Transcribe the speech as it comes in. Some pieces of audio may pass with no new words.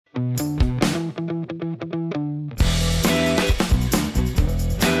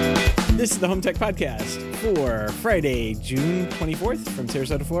This is the HomeTech Podcast for Friday, June 24th. From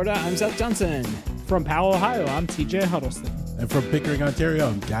Sarasota, Florida, I'm Seth Johnson. From Powell, Ohio, I'm TJ Huddleston. And from Pickering, Ontario,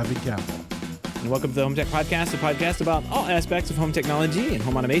 I'm Gavin Campbell. And welcome to the HomeTech Podcast, a podcast about all aspects of home technology and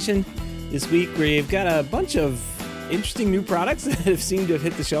home automation. This week, we've got a bunch of interesting new products that have seemed to have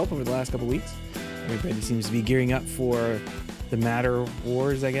hit the shelf over the last couple of weeks. Everybody seems to be gearing up for the Matter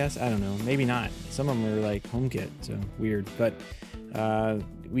Wars, I guess. I don't know. Maybe not. Some of them are like HomeKit, so weird. But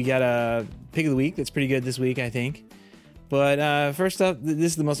we got a pick of the week that's pretty good this week, I think. But first up,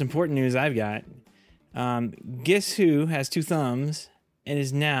 this is the most important news I've got. Guess who has two thumbs and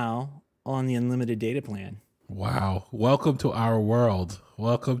is now on the unlimited data plan? Wow. Welcome to our world.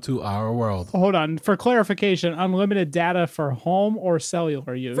 Welcome to our world. Hold on. For clarification, unlimited data for home or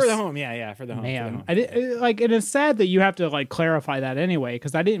cellular use? For the home, yeah, for the home. Man, for the home. I did, like, it is sad that you have to clarify that anyway,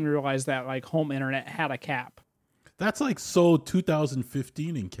 because I didn't realize that home internet had a cap. That's so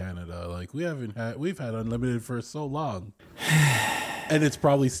 2015 in Canada. We've had unlimited for so long. And it's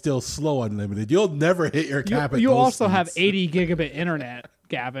probably still slow unlimited. You'll never hit your cap. You also have 80 gigabit internet,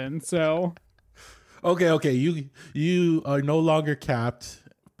 Gavin. So okay. You are no longer capped,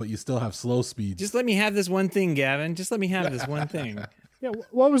 but you still have slow speeds. Just let me have this one thing, Gavin. Just let me have this one thing. Yeah,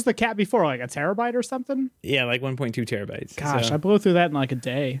 what was the cap before? Like a terabyte or something? Yeah, like 1.2 terabytes. Gosh, so, I blew through that in like a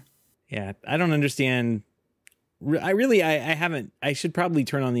day. Yeah, I don't understand. I haven't. I should probably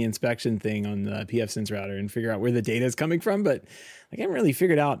turn on the inspection thing on the pfSense router and figure out where the data is coming from. But I haven't really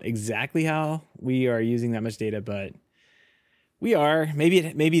figured out exactly how we are using that much data. But we are. Maybe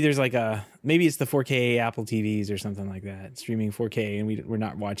there's maybe it's the 4K Apple TVs or something like that, streaming 4K, and we're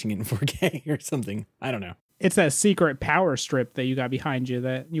not watching it in 4K or something. I don't know. It's that secret power strip that you got behind you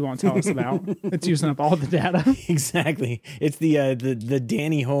that you won't tell us about. It's using up all the data. Exactly. It's the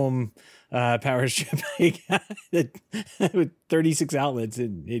Danny Home power strip with 36 outlets. It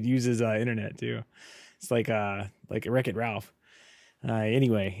uses internet too. It's like Wreck-It Ralph.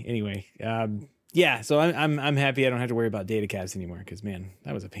 Anyway. Yeah. So I'm happy I don't have to worry about data caps anymore because man,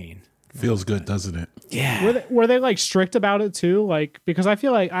 that was a pain. Feels good, doesn't it? Yeah. Were they strict about it too? Because I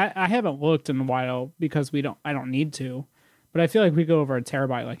feel like I haven't looked in a while because I don't need to, but I feel like we go over a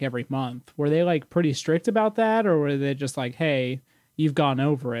terabyte every month. Were they pretty strict about that, or were they just hey, you've gone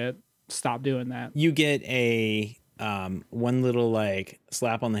over it, stop doing that? You get a one little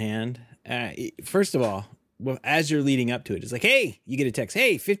slap on the hand. First of all, as you're leading up to it, it's hey, you get a text.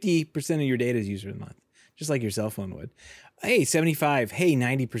 Hey, 50% of your data is used for the month, just like your cell phone would. Hey, 75, hey,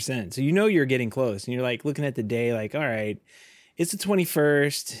 90%. So you're getting close. And you're looking at the day all right, it's the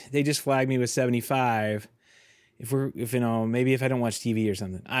 21st. They just flagged me with 75. Maybe if I don't watch TV or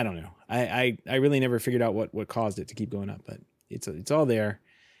something. I don't know. I really never figured out what caused it to keep going up, but it's all there.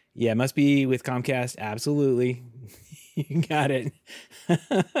 Yeah, it must be with Comcast. Absolutely. You got it.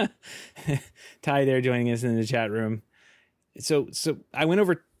 Ty there joining us in the chat room. So I went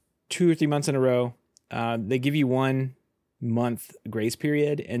over 2 or 3 months in a row. They give you 1 month grace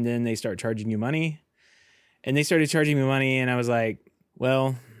period and then they start charging you money, and they started charging me money, and I was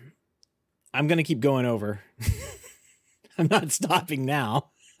well, I'm gonna keep going over. I'm not stopping now.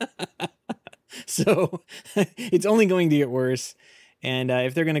 So it's only going to get worse, and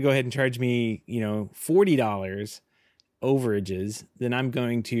if they're gonna go ahead and charge me $40 overages, then I'm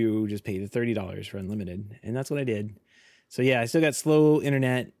going to just pay the $30 for unlimited, and that's what I did. So yeah, I still got slow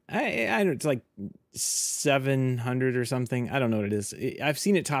internet. I don't. It's 700 or something. I don't know what it is. I've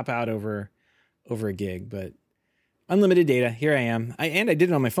seen it top out over a gig, but unlimited data. Here I am. I did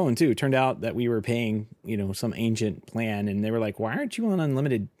it on my phone too. It turned out that we were paying some ancient plan, and they were why aren't you on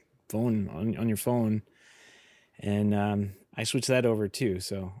unlimited phone on your phone? And I switched that over too.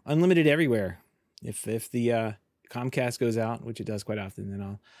 So unlimited everywhere. If the Comcast goes out, which it does quite often,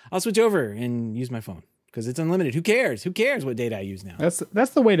 then I'll switch over and use my phone. Because it's unlimited. Who cares? Who cares what data I use now? That's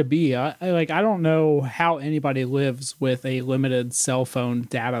the way to be. I don't know how anybody lives with a limited cell phone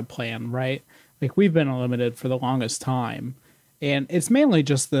data plan, right? We've been unlimited for the longest time. And it's mainly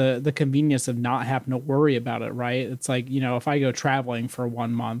just the convenience of not having to worry about it, right? It's if I go traveling for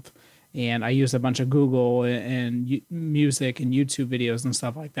 1 month and I use a bunch of Google and music and YouTube videos and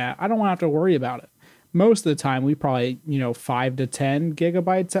stuff like that, I don't want to have to worry about it. Most of the time, we probably, 5 to 10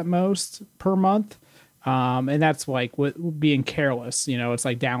 gigabytes at most per month. And that's with being careless, it's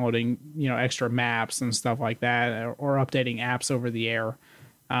downloading, extra maps and stuff like that, or updating apps over the air.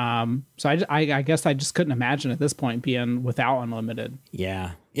 So I guess I just couldn't imagine at this point being without unlimited.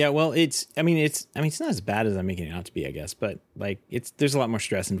 Yeah. Well, it's not as bad as I'm making it out to be, I guess, but there's a lot more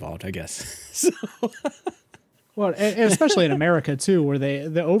stress involved, I guess. So. Well, and especially in America too, where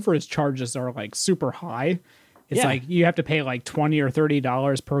the overage charges are super high. It's like you have to pay like $20 or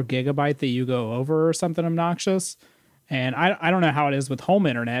 $30 per gigabyte that you go over or something obnoxious. And I don't know how it is with home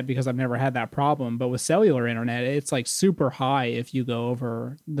internet because I've never had that problem. But with cellular internet, it's like super high if you go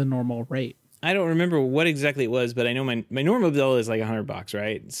over the normal rate. I don't remember what exactly it was, but I know my normal bill is like $100,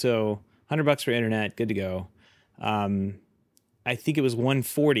 right? So $100 for internet, good to go. I think it was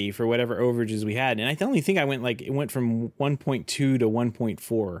 $140 for whatever overages we had. And I only think it went from 1.2 to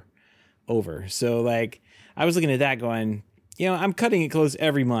 1.4 over. So like I was looking at that going, I'm cutting it close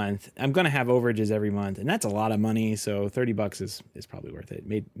every month. I'm going to have overages every month, and that's a lot of money. So $30 is probably worth it.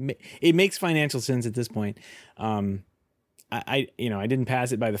 It makes financial sense at this point. I didn't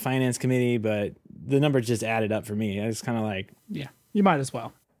pass it by the finance committee, but the number just added up for me. I was kind of like, yeah, you might as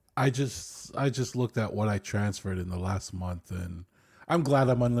well. I just looked at what I transferred in the last month, and I'm glad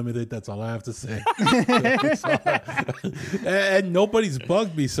I'm unlimited. That's all I have to say. And nobody's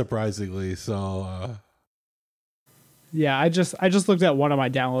bugged me, surprisingly. So yeah, I just looked at one of my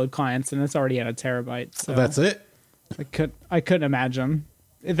download clients, and it's already at 1 terabyte. So that's it. I couldn't imagine.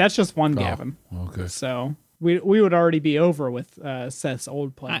 That's just one, Gavin. Okay. So we would already be over with Seth's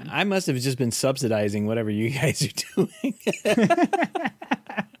old plan. I must have just been subsidizing whatever you guys are doing.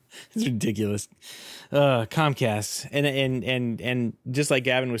 It's ridiculous. Comcast and just like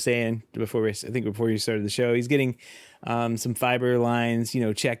Gavin was saying before you started the show, he's getting some fiber lines,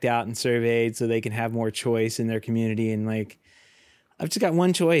 checked out and surveyed so they can have more choice in their community. And like, I've just got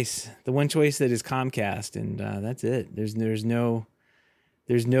one choice, the one choice that is Comcast, and that's it. There's the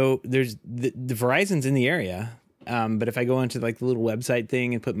Verizon's in the area. But if I go into like the little website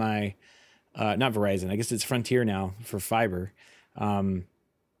thing and put my, not Verizon, I guess it's Frontier now for fiber.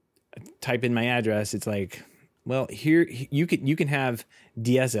 Type in my address. It's like, well, here you can have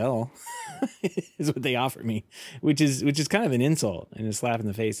DSL is what they offer me, which is kind of an insult and a slap in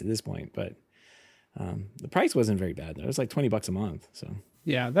the face at this point. But the price wasn't very bad. It was like $20 a month. So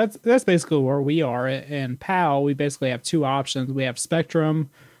yeah, that's basically where we are. In PAL, we basically have two options. We have Spectrum,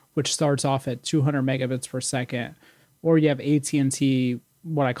 which starts off at 200 megabits per second, or you have AT&T,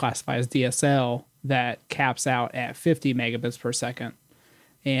 what I classify as DSL, that caps out at 50 megabits per second.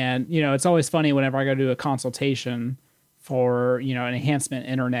 And, it's always funny whenever I go do a consultation for, an enhancement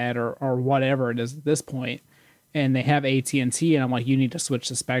internet or whatever it is at this point, and they have AT&T, and I'm like, you need to switch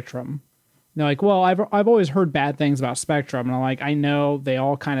to Spectrum. And they're like, well, I've always heard bad things about Spectrum. And I'm like, I know they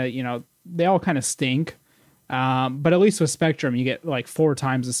all kind of stink. But at least with Spectrum, you get like 4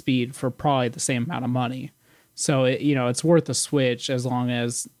 times the speed for probably the same amount of money. So, it's worth a switch as long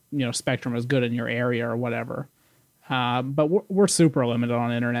as, Spectrum is good in your area or whatever. But we're super limited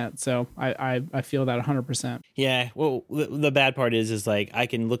on internet, so I feel that 100%. Yeah, well, the bad part is like I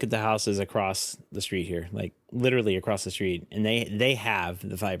can look at the houses across the street here, like literally across the street, and they have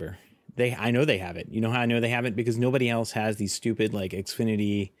the fiber. I know they have it. You know how I know they have it? Because nobody else has these stupid like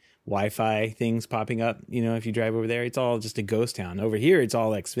Xfinity Wi-Fi things popping up. If you drive over there, it's all just a ghost town. Over here, it's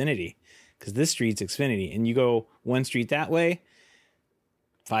all Xfinity because this street's Xfinity, and you go one street that way.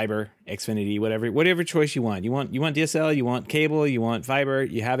 Fiber, Xfinity, whatever choice you want. You want DSL, you want cable, you want fiber,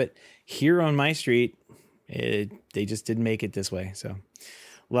 you have it. Here on my street, they just didn't make it this way. So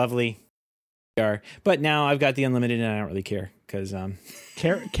lovely. But now I've got the unlimited and I don't really care because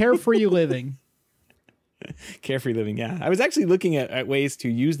carefree living. Carefree living, yeah. I was actually looking at ways to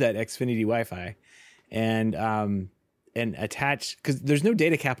use that Xfinity Wi-Fi and attach, because there's no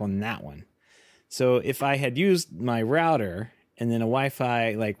data cap on that one. So if I had used my router and then a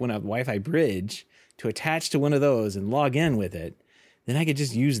Wi-Fi bridge to attach to one of those and log in with it, then I could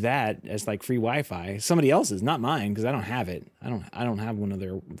just use that as like free Wi-Fi. Somebody else's, not mine, because I don't have it. I don't have one of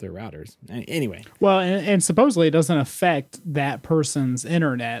their routers. Anyway. Well, and supposedly it doesn't affect that person's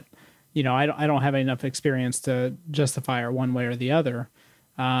internet. I don't have enough experience to justify it one way or the other.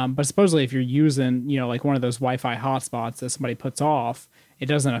 But supposedly if you're using, like one of those Wi-Fi hotspots that somebody puts off, it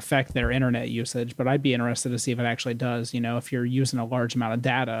doesn't affect their internet usage. But I'd be interested to see if it actually does. If you're using a large amount of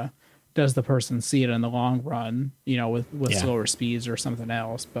data, does the person see it in the long run, with slower speeds or something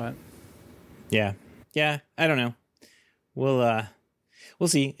else? But yeah, I don't know. We'll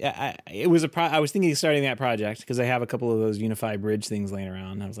see. I was thinking of starting that project because I have a couple of those Unify bridge things laying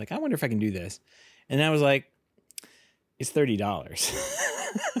around. I was like, I wonder if I can do this. And I was like, it's $30.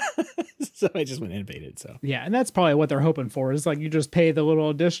 So I just went and paid it. So yeah, and that's probably what they're hoping for. Is like you just pay the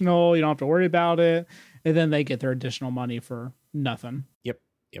little additional, you don't have to worry about it, and then they get their additional money for nothing. Yep.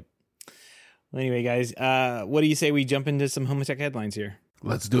 Well, anyway, guys, what do you say we jump into some HomeTech headlines here?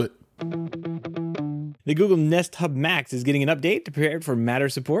 Let's do it. The Google Nest Hub Max is getting an update to prepare for Matter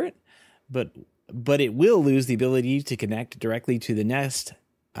support, but it will lose the ability to connect directly to the Nest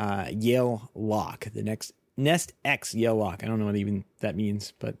Yale lock, the Nest X Yell Lock. I don't know what even that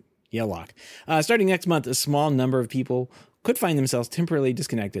means, but Yell Lock. Starting next month, a small number of people could find themselves temporarily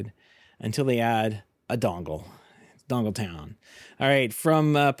disconnected until they add a dongle. Dongle Town. All right,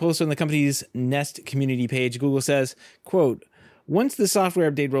 from a post on the company's Nest community page, Google says, quote, once the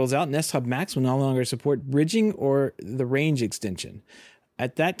software update rolls out, Nest Hub Max will no longer support bridging or the range extension.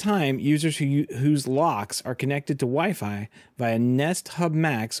 At that time, users whose locks are connected to Wi-Fi via Nest Hub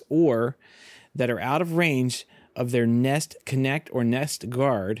Max or that are out of range of their Nest Connect or Nest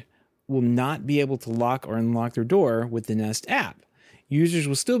Guard will not be able to lock or unlock their door with the Nest app. Users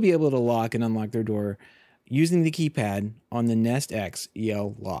will still be able to lock and unlock their door using the keypad on the Nest X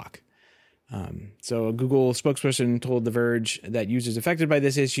Yell Lock. So a Google spokesperson told The Verge that users affected by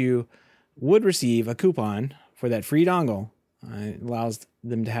this issue would receive a coupon for that free dongle. It allows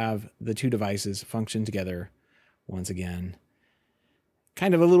them to have the two devices function together once again.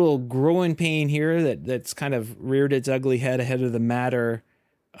 Kind of a little growing pain here that's kind of reared its ugly head ahead of the Matter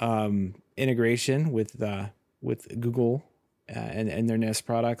integration with Google and their Nest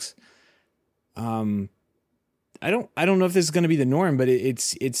products. I don't know if this is going to be the norm, but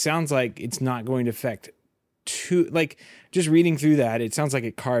it sounds like it's not going to affect just reading through that. It sounds like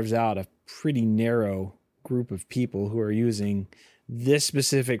it carves out a pretty narrow group of people who are using this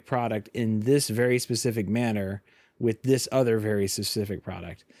specific product in this very specific manner with this other very specific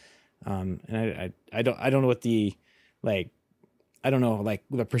product. And I don't know what the the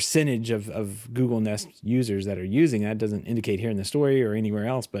percentage of Google Nest users that are using that doesn't indicate here in the story or anywhere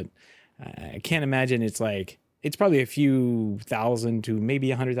else, but I can't imagine it's probably a few thousand to maybe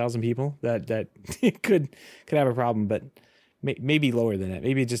 100,000 people that could have a problem, but maybe lower than that.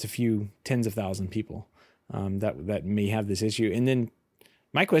 Maybe just a few tens of thousand people that may have this issue. And then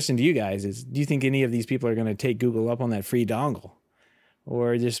my question to you guys is, do you think any of these people are going to take Google up on that free dongle,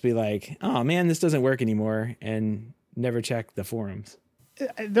 or just be like, oh man, this doesn't work anymore, and never check the forums?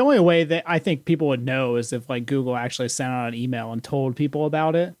 The only way that I think people would know is if Google actually sent out an email and told people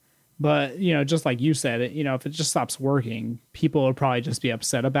about it. But, just like you said, if it just stops working, people would probably just be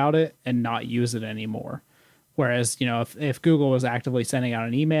upset about it and not use it anymore. Whereas, if Google was actively sending out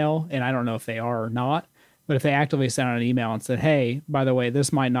an email, and I don't know if they are or not, but if they actively sent out an email and said, hey, by the way,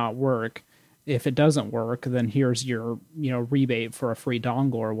 this might not work. If it doesn't work, then here's your, rebate for a free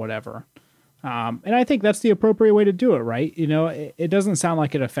dongle or whatever. And I think that's the appropriate way to do it, right? It doesn't sound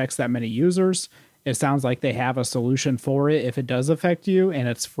like it affects that many users. It sounds like they have a solution for it if it does affect you and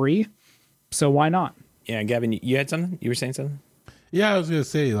it's free. So why not? Yeah, Gavin, you had something? You were saying something? Yeah, I was going to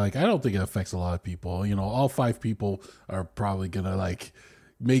say, I don't think it affects a lot of people. All 5 people are probably going to,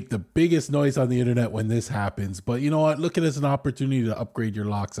 make the biggest noise on the internet when this happens. But you know what? Look at it as an opportunity to upgrade your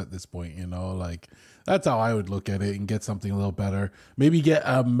locks at this point, That's how I would look at it and get something a little better. Maybe get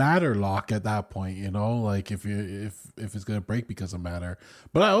a Matter lock at that point, if it's going to break because of Matter.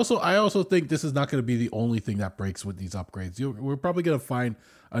 But I also think this is not going to be the only thing that breaks with these upgrades. We're probably going to find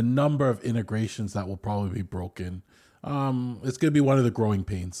a number of integrations that will probably be broken. It's going to be one of the growing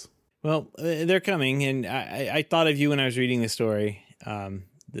pains. Well, they're coming, and I thought of you when I was reading the story.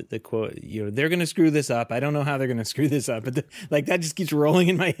 The quote, they're going to screw this up. I don't know how they're going to screw this up, but that just keeps rolling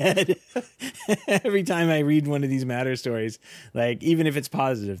in my head every time I read one of these Matter stories. Even if it's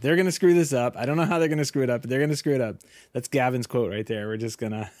positive, they're going to screw this up. I don't know how they're going to screw it up, but they're going to screw it up. That's Gavin's quote right there. We're just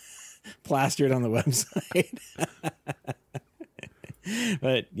going to plaster it on the website.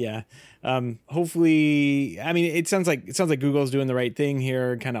 But yeah, hopefully, it sounds like Google's doing the right thing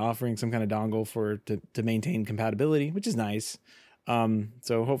here, kind of offering some kind of dongle to maintain compatibility, which is nice.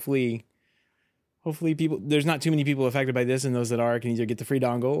 So hopefully there's not too many people affected by this, and those that are can either get the free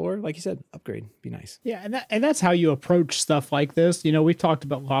dongle or, like you said, upgrade. Be nice. Yeah. And that's how you approach stuff like this. We've talked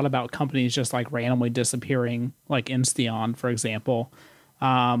a lot about companies just randomly disappearing, like Insteon, for example.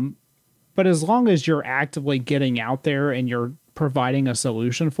 But as long as you're actively getting out there and you're providing a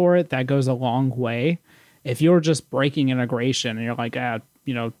solution for it, that goes a long way. If you're just breaking integration and you're like,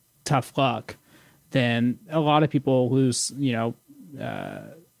 tough luck, then a lot of people lose,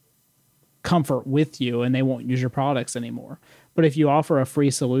 comfort with you and they won't use your products anymore. But if you offer a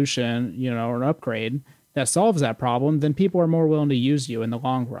free solution, or an upgrade that solves that problem, then people are more willing to use you in the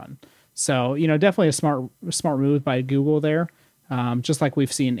long run. So, definitely a smart move by Google there. Just like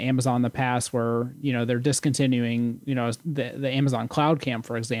we've seen Amazon in the past where, they're discontinuing, the Amazon Cloud Cam,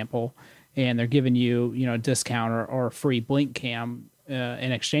 for example, and they're giving you, a discount or a free Blink Cam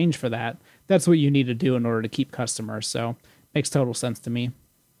in exchange for that. That's what you need to do in order to keep customers. So makes total sense to me.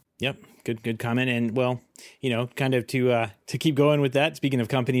 Yep. Good comment. And well, kind of to keep going with that, speaking of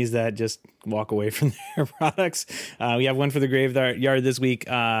companies that just walk away from their products, we have one for the graveyard this week,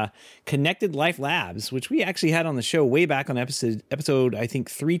 Connected Life Labs, which we actually had on the show way back on episode I think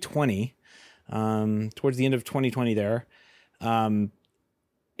 320, towards the end of 2020 there.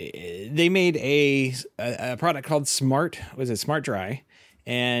 They made a product called Smart Dry,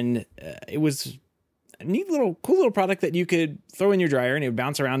 and it was a cool little product that you could throw in your dryer and it would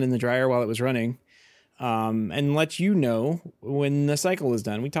bounce around in the dryer while it was running, and let you know when the cycle was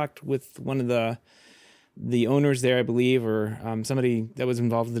done. We talked with one of the owners there, I believe, or somebody that was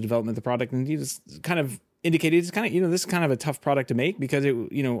involved in the development of the product, and he just kind of indicated it's kind of, this is kind of a tough product to make because it,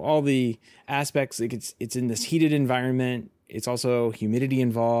 all the aspects, like it's in this heated environment. It's also humidity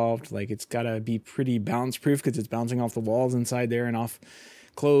involved. Like it's got to be pretty bounce proof because it's bouncing off the walls inside there and off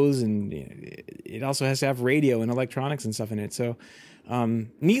clothes, and it also has to have radio and electronics and stuff in it. So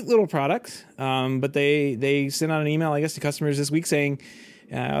neat little product. But they sent out an email, I guess, to customers this week saying,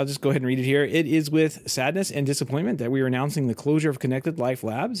 I'll just go ahead and read it here. It is with sadness and disappointment that we are announcing the closure of Connected Life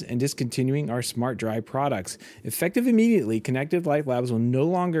Labs and discontinuing our Smart Dry products. Effective immediately, Connected Life Labs will no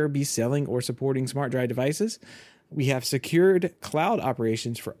longer be selling or supporting Smart Dry devices. We have secured cloud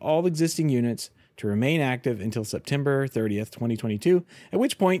operations for all existing units to remain active until September 30th, 2022, at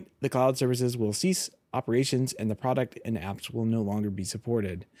which point the cloud services will cease operations and the product and apps will no longer be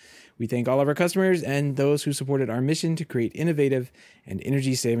supported. We thank all of our customers and those who supported our mission to create innovative and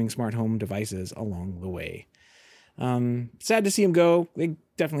energy-saving smart home devices along the way. Sad to see them go. They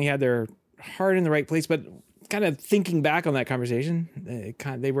definitely had their heart in the right place, but kind of thinking back on that conversation,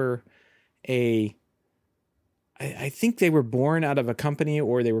 they were I think they were born out of a company,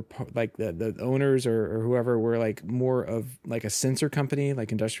 or they were like the owners or whoever were like more of like a sensor company,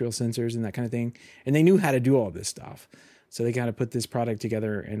 like industrial sensors and that kind of thing. And they knew how to do all this stuff. So they kind of put this product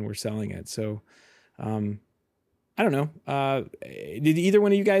together and were selling it. So I don't know. Did either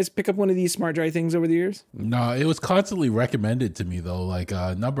one of you guys pick up one of these Smart Dry things over the years? No, it was constantly recommended to me though. Like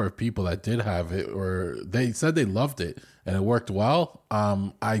a number of people that did have it, or they said they loved it and it worked well.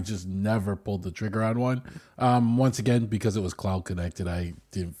 I just never pulled the trigger on one. Once again, because it was cloud connected, I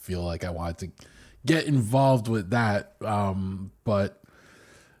didn't feel like I wanted to get involved with that. But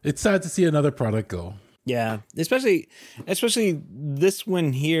it's sad to see another product go. Yeah, especially this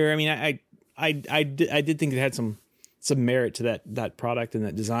one here. I mean, I did think it had some merit to that product and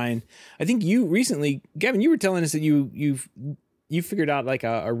that design. I think you recently, Gavin, you were telling us that you figured out like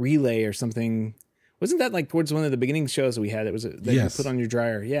a relay or something. Wasn't that like towards one of the beginning shows that we had? That was that yes. You put on your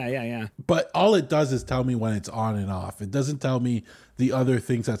dryer. Yeah. But all it does is tell me when it's on and off. It doesn't tell me the other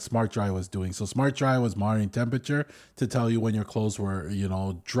things that Smart Dry was doing. So Smart Dry was monitoring temperature to tell you when your clothes were,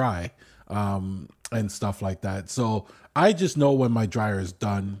 dry, and stuff like that. So I just know when my dryer is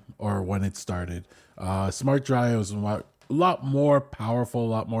done or when it started. Smart Dry was a lot more powerful,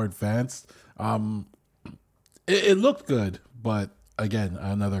 a lot more advanced. It looked good, but again,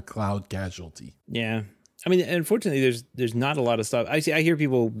 another cloud casualty. Yeah. I mean, unfortunately, there's not a lot of stuff. I hear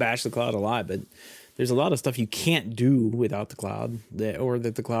people bash the cloud a lot, but there's a lot of stuff you can't do without the cloud, or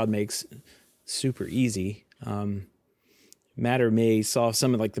that the cloud makes super easy. Matter may solve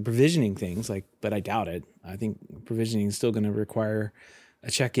some of like the provisioning things, but I doubt it. I think provisioning is still going to require a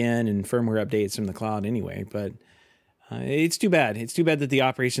check-in and firmware updates from the cloud anyway. But it's too bad. It's too bad that the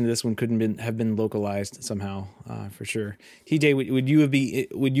operation of this one couldn't have been localized somehow, for sure. TJ, would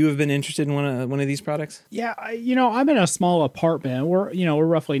you have been interested in one of these products? Yeah, I'm in a small apartment. We're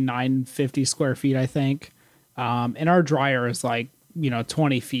roughly 950 square feet, I think, and our dryer is like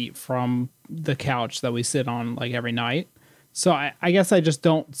 20 feet from the couch that we sit on like every night. So I guess I just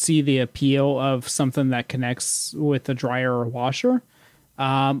don't see the appeal of something that connects with a dryer or washer.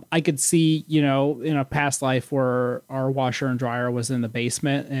 I could see, in a past life where our washer and dryer was in the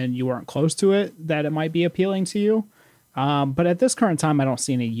basement and you weren't close to it, that it might be appealing to you. But at this current time, I don't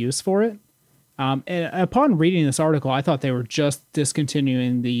see any use for it. And upon reading this article, I thought they were just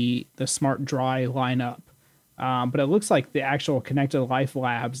discontinuing the Smart Dry lineup. But it looks like the actual Connected Life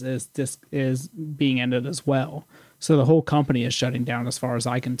Labs is being ended as well. So the whole company is shutting down as far as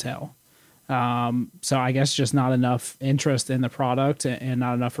I can tell. So I guess just not enough interest in the product and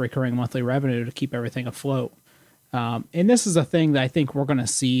not enough recurring monthly revenue to keep everything afloat. And this is a thing that I think we're going to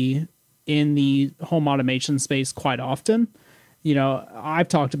see in the home automation space quite often. I've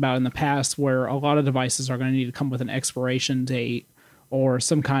talked about in the past where a lot of devices are going to need to come with an expiration date or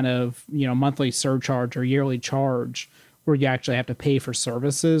some kind of, monthly surcharge or yearly charge where you actually have to pay for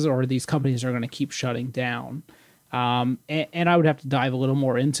services, or these companies are going to keep shutting down. And I would have to dive a little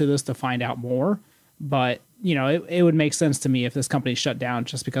more into this to find out more. But, it would make sense to me if this company shut down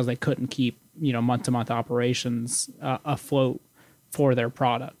just because they couldn't keep, month-to-month operations afloat for their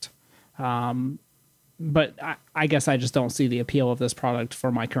product. But I guess I just don't see the appeal of this product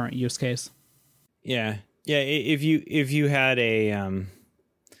for my current use case. Yeah. If you had a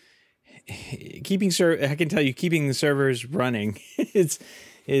I can tell you keeping the servers running is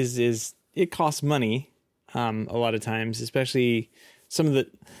it costs money a lot of times, especially some of the,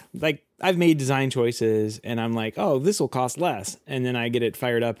 like, I've made design choices and I'm like, oh, this will cost less, and then I get it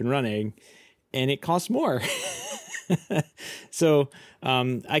fired up and running and it costs more. So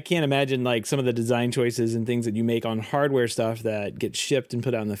I can't imagine like some of the design choices and things that you make on hardware stuff that get shipped and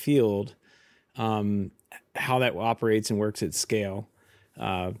put out in the field, how that operates and works at scale,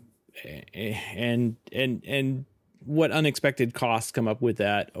 and what unexpected costs come up with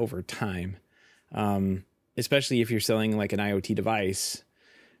that over time. Especially if you're selling like an IoT device,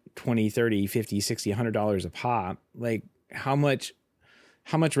 $20, $30, $50, $60, $100 a pop, like how much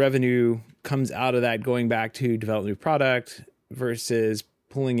revenue comes out of that going back to develop new product versus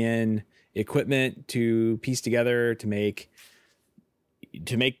pulling in equipment to piece together to make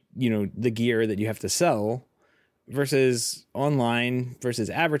the gear that you have to sell, versus online versus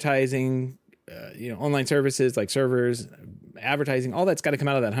advertising, online services like servers, advertising, all that's got to come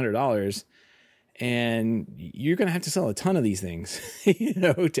out of that $100. And you're going to have to sell a ton of these things,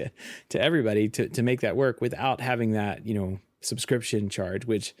 to everybody to make that work without having that, subscription charge,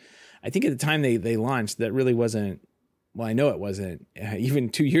 which I think at the time they launched, that really wasn't, well, I know it wasn't even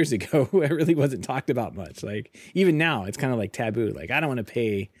 2 years ago. It really wasn't talked about much. Like even now it's kind of like taboo. Like I don't want to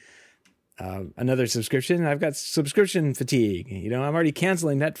pay another subscription. I've got subscription fatigue. I'm already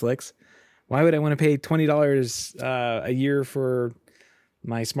canceling Netflix. Why would I want to pay $20 a year for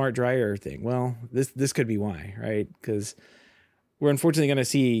my smart dryer thing? Well, this could be why, right? Because we're unfortunately going to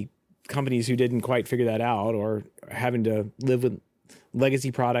see companies who didn't quite figure that out, or having to live with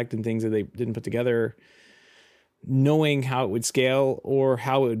legacy product and things that they didn't put together, knowing how it would scale or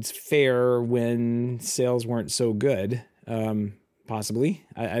how it would fare when sales weren't so good. Possibly.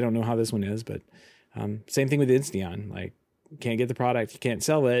 I don't know how this one is, but same thing with Insteon. Like, you can't get the product, you can't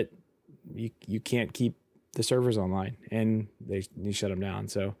sell it, you can't keep the servers online, and they shut them down.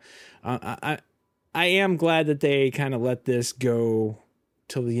 So I am glad that they kind of let this go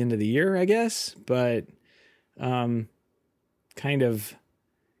till the end of the year, I guess, but kind of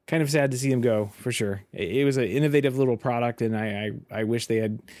sad to see them go, for sure. It was an innovative little product, and I wish they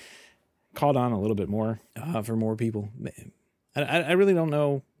had called on a little bit more for more people. I really don't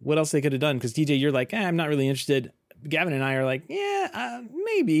know what else they could have done, because TJ, you're like, I'm not really interested. Gavin and I are like,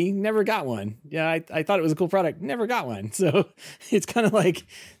 maybe, never got one. Yeah, I thought it was a cool product, never got one. So it's kind of like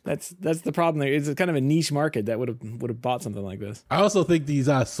that's the problem there. It's kind of a niche market that would have bought something like this. I also think these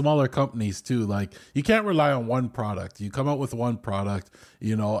smaller companies too, like you can't rely on one product. You come out with one product,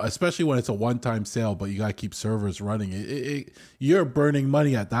 especially when it's a one-time sale, but you got to keep servers running. You're burning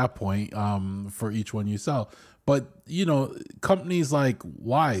money at that point for each one you sell. But, companies like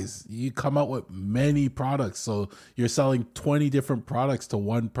Wise, you come out with many products. So you're selling 20 different products to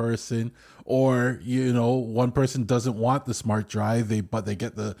one person, or, one person doesn't want the smart drive, but they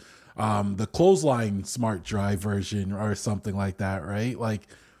get the clothesline smart drive version or something like that, right? Like,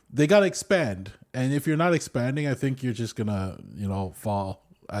 they got to expand. And if you're not expanding, I think you're just going to, fall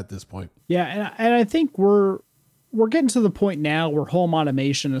at this point. Yeah. And I think we're getting to the point now where home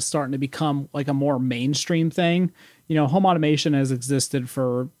automation is starting to become like a more mainstream thing. Home automation has existed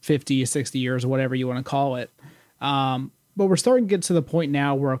for 50, 60 years, or whatever you want to call it. But we're starting to get to the point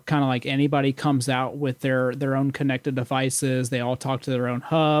now where kind of like anybody comes out with their own connected devices. They all talk to their own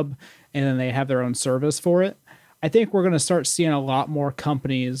hub, and then they have their own service for it. I think we're going to start seeing a lot more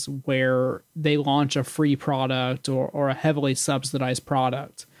companies where they launch a free product or a heavily subsidized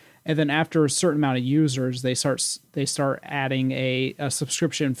product. And then after a certain amount of users, they start adding a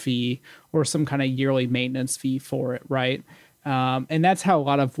subscription fee or some kind of yearly maintenance fee for it, right? And that's how a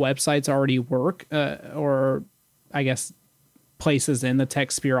lot of websites already work, or I guess places in the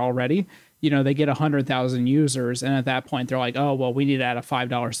tech sphere already. They get 100,000 users, and at that point they're like, oh, well, we need to add a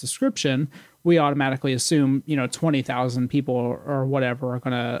 $5 subscription. We automatically assume 20,000 people or whatever are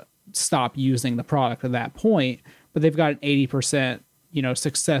going to stop using the product at that point, but they've got an 80%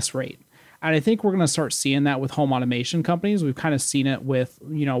 success rate. And I think we're going to start seeing that with home automation companies. We've kind of seen it with,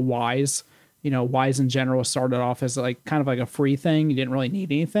 Wise. Wise in general started off as like kind of like a free thing. You didn't really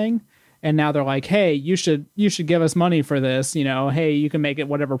need anything. And now they're like, hey, you should give us money for this. Hey, you can make it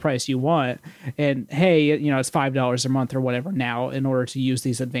whatever price you want. And hey, it's $5 a month or whatever now in order to use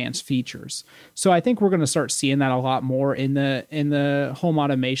these advanced features. So I think we're going to start seeing that a lot more in the home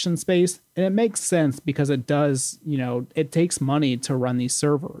automation space. And it makes sense because it does, it takes money to run these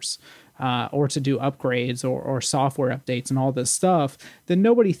servers. Or to do upgrades or software updates and all this stuff that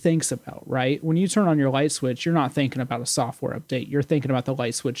nobody thinks about, right? When you turn on your light switch, you're not thinking about a software update. You're thinking about the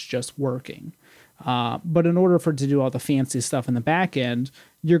light switch just working. But in order for it to do all the fancy stuff in the back end,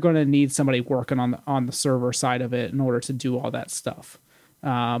 you're going to need somebody working on the server side of it in order to do all that stuff.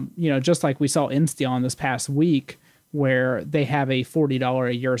 Just like we saw Insteon this past week, where they have a $40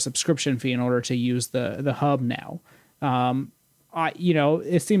 a year subscription fee in order to use the hub now.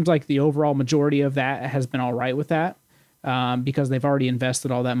 It seems like the overall majority of that has been all right with that because they've already invested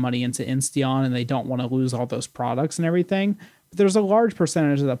all that money into Insteon and they don't want to lose all those products and everything. But there's a large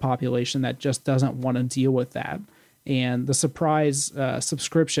percentage of the population that just doesn't want to deal with that. And the surprise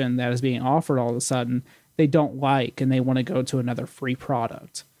subscription that is being offered all of a sudden, they don't like, and they want to go to another free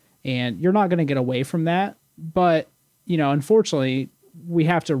product. And you're not going to get away from that. But, unfortunately, we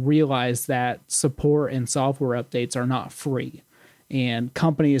have to realize that support and software updates are not free. And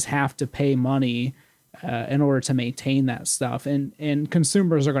companies have to pay money in order to maintain that stuff. And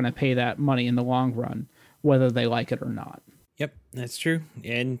consumers are going to pay that money in the long run, whether they like it or not. Yep, that's true.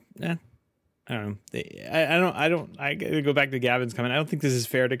 And I don't know. I gotta go back to Gavin's comment. I don't think this is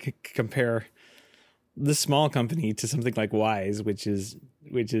fair to compare the small company to something like Wise, which is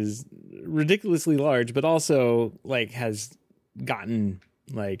ridiculously large, but also like has gotten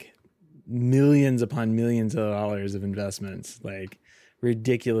like millions upon millions of dollars of investments, like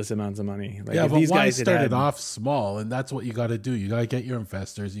ridiculous amounts of money. Like, yeah, if but these Wise guys started off small, and that's what you got to do. You got to get your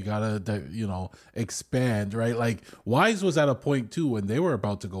investors. You got to, expand, right? Like Wise was at a point too when they were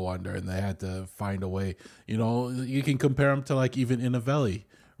about to go under, and they had to find a way. You can compare them to like even Innovelli,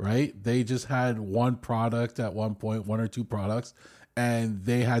 right? They just had one product at one point, one or two products, and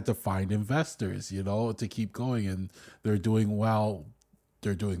they had to find investors, to keep going, and they're doing well.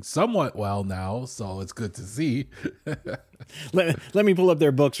 They're doing somewhat well now, so it's good to see. let me pull up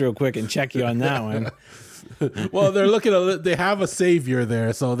their books real quick and check you on that one. Well, they have a savior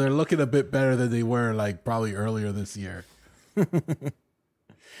there, so they're looking a bit better than they were like probably earlier this year.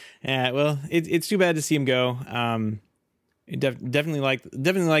 Yeah, well, it's too bad to see him go. Definitely like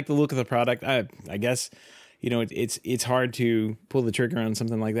the look of the product. I guess it's hard to pull the trigger on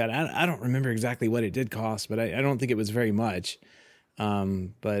something like that. I don't remember exactly what it did cost, but I don't think it was very much.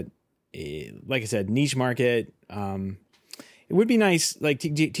 But like I said, niche market. It would be nice, like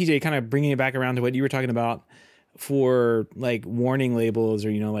TJ, kind of bringing it back around to what you were talking about for like warning labels,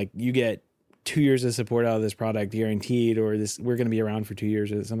 or like you get 2 years of support out of this product guaranteed, or we're going to be around for 2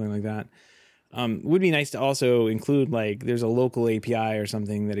 years, or something like that. It would be nice to also include like there's a local API or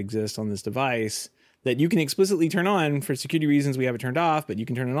something that exists on this device that you can explicitly turn on for security reasons. We have it turned off, but you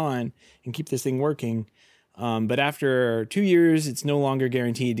can turn it on and keep this thing working. But after 2 years, it's no longer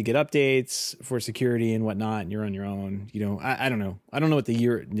guaranteed to get updates for security and whatnot, and you're on your own. I don't know. I don't know what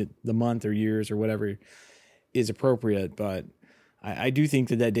the month or years or whatever is appropriate, but I do think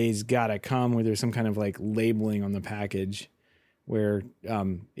that day's gotta come where there's some kind of like labeling on the package where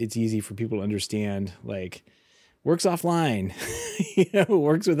it's easy for people to understand, like works offline,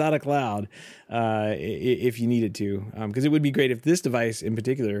 works without a cloud, if you need it to. Because it would be great if this device in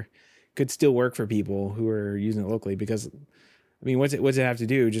particular could still work for people who are using it locally, because what's it have to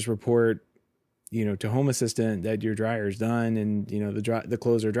do? Just report, to Home Assistant that your dryer is done and, the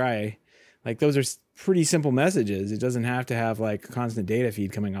clothes are dry. Like those are pretty simple messages. It doesn't have to have like a constant data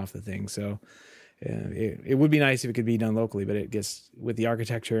feed coming off the thing. So it would be nice if it could be done locally, but it gets with the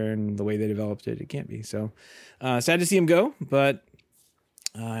architecture and the way they developed it, it can't be. So sad to see them go, but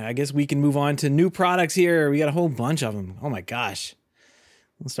I guess we can move on to new products here. We got a whole bunch of them. Oh my gosh.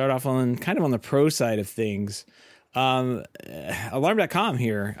 We'll start off on the pro side of things. Alarm.com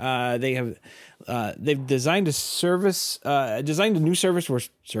here. They've designed a new service for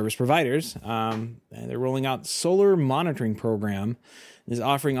service providers. And they're rolling out solar monitoring program. This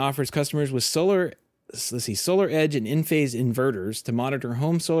offers customers with solar edge and in-phase inverters to monitor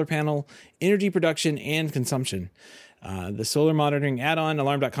home solar panel energy production and consumption. The solar monitoring add-on,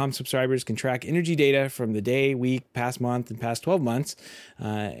 Alarm.com subscribers can track energy data from the day, week, past month, and past 12 months.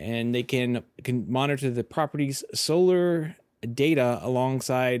 And they can monitor the property's solar data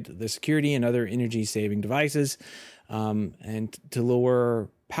alongside the security and other energy-saving devices, and to lower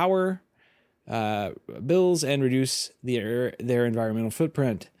power bills and reduce their environmental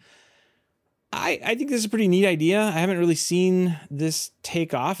footprint. I think this is a pretty neat idea. I haven't really seen this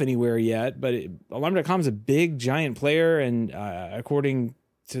take off anywhere yet, but Alarm.com is a big, giant player, and according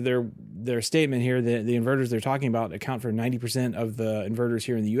to their statement here, the inverters they're talking about account for 90% of the inverters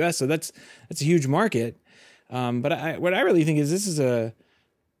here in the U.S. So that's a huge market. But what I really think is this is a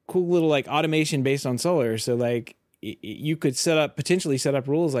cool little like automation based on solar. So like you could potentially set up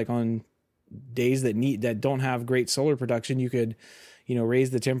rules like on days that don't have great solar production. You could,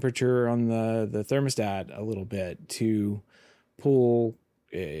 raise the temperature on the thermostat a little bit to pull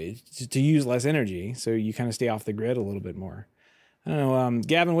to use less energy. So you kind of stay off the grid a little bit more. I don't know,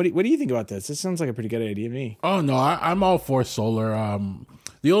 Gavin, what do you think about this? This sounds like a pretty good idea to me. Oh no, I'm all for solar.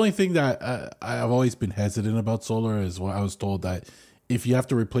 The only thing that I've always been hesitant about solar is what I was told that if you have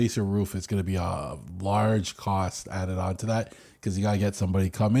to replace your roof, it's going to be a large cost added onto that because you got to get somebody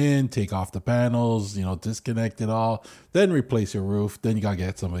come in, take off the panels, disconnect it all, then replace your roof. Then you got to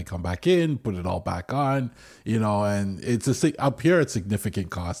get somebody come back in, put it all back on, and it's up here, it's significant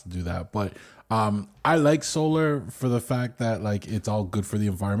cost to do that. But I like solar for the fact that like it's all good for the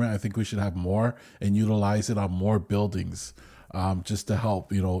environment. I think we should have more and utilize it on more buildings, just to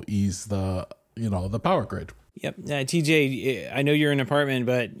help, ease the power grid. Yep. TJ, I know you're in an apartment,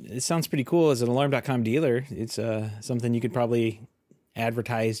 but it sounds pretty cool as an Alarm.com dealer. It's something you could probably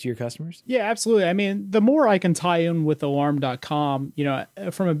advertise to your customers. Yeah, absolutely. I mean, the more I can tie in with Alarm.com,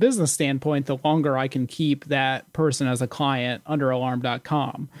 from a business standpoint, the longer I can keep that person as a client under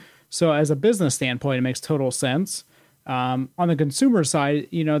Alarm.com. So as a business standpoint, it makes total sense. On the consumer side,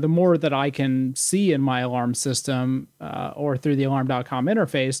 the more that I can see in my alarm system or through the alarm.com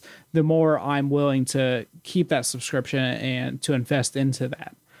interface, the more I'm willing to keep that subscription and to invest into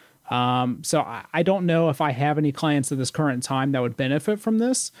that. So I don't know if I have any clients at this current time that would benefit from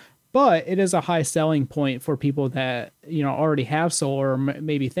this, but it is a high selling point for people that, already have solar or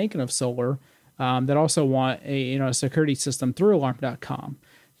maybe thinking of solar that also want a security system through alarm.com.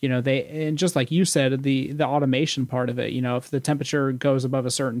 And just like you said, the automation part of it, if the temperature goes above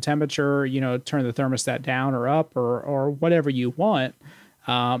a certain temperature, turn the thermostat down or up or whatever you want,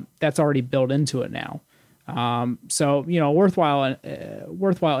 that's already built into it now. So, worthwhile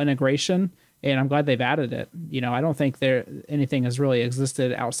integration, and I'm glad they've added it. I don't think anything has really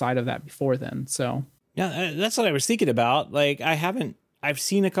existed outside of that before then. So yeah, that's what I was thinking about. Like I've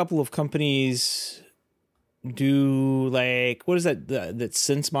seen a couple of companies do like, what is that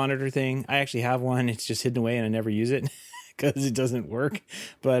sense monitor thing? I actually have one. It's just hidden away and I never use it because it doesn't work,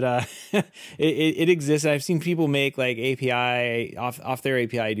 but it exists. I've seen people make like API off their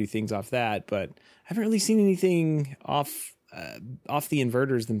API, do things off that, but I haven't really seen anything off the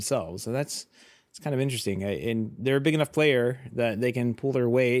inverters themselves. So it's kind of interesting. And they're a big enough player that they can pull their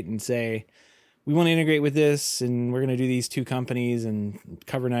weight and say, we want to integrate with this and we're going to do these two companies and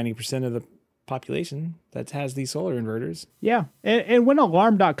cover 90% of the population that has these solar inverters. Yeah. And when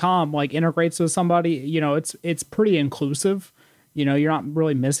alarm.com like integrates with somebody, it's pretty inclusive. You're not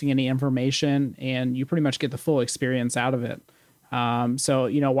really missing any information and you pretty much get the full experience out of it. So,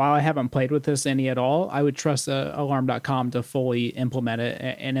 while I haven't played with this any at all, I would trust alarm.com to fully implement it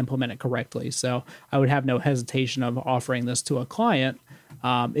and implement it correctly. So I would have no hesitation of offering this to a client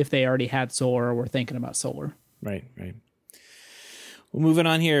if they already had solar or were thinking about solar. Right. Well, moving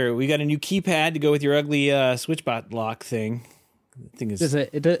on here, we got a new keypad to go with your ugly Switchbot lock thing. Is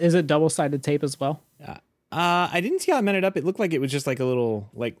it double-sided tape as well? I didn't see how it mounted up. It looked like it was just like a little,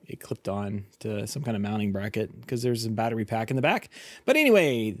 like it clipped on to some kind of mounting bracket because there's a battery pack in the back. But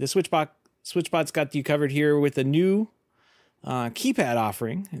anyway, the Switchbot's got you covered here with a new keypad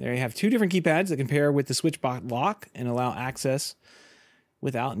offering. They have two different keypads that can pair with the Switchbot lock and allow access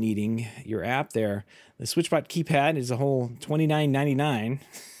without needing your app there. The Switchbot keypad is a whole $29.99.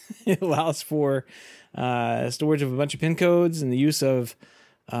 It allows for storage of a bunch of PIN codes and the use of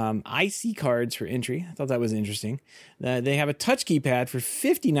IC cards for entry. I thought that was interesting. They have a touch keypad for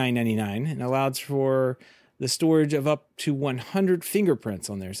 $59.99 and allows for the storage of up to 100 fingerprints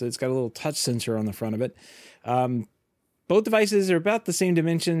on there. So it's got a little touch sensor on the front of it. Both devices are about the same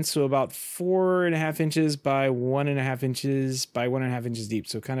dimensions, so about 4.5 inches by 1.5 inches by 1.5 inches deep.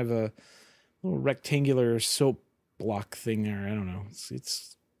 So kind of a little rectangular soap block thing there. I don't know.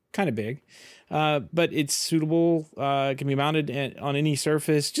 It's kind of big, but it's suitable. It can be mounted on any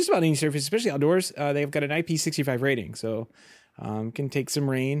surface, just about any surface, especially outdoors. They've got an IP65 rating, so can take some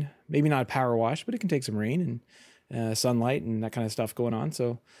rain. Maybe not a power wash, but it can take some rain and sunlight and that kind of stuff going on.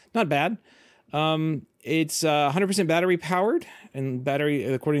 So not bad. It's 100% battery powered, and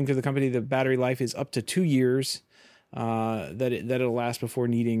according to the company, the battery life is up to 2 years. That it'll last before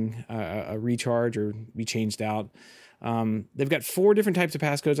needing a recharge or be changed out. They've got 4 different types of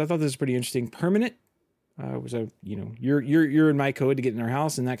passcodes. I thought this was pretty interesting. Permanent, so you're in my code to get in our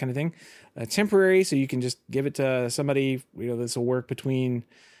house and that kind of thing. Temporary, so you can just give it to somebody. This will work between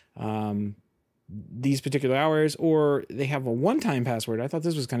these particular hours. Or they have a one-time password. I thought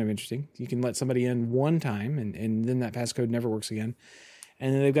this was kind of interesting. You can let somebody in one time, and then that passcode never works again.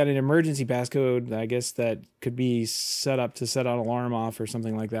 And then they've got an emergency passcode, I guess, that could be set up to set an alarm off or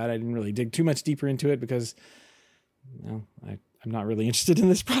something like that. I didn't really dig too much deeper into it because I'm not really interested in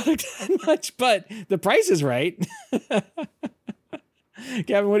this product that much, but the price is right.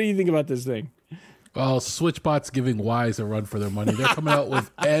 Gavin, what do you think about this thing? Well, Switchbot's giving Wise a run for their money. They're coming out with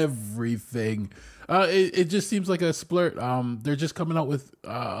everything. It just seems like a splurt. They're just coming out with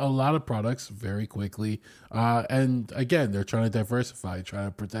a lot of products very quickly. And again, they're trying to diversify, trying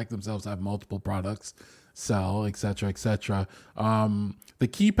to protect themselves, have multiple products, sell, etc., etc. The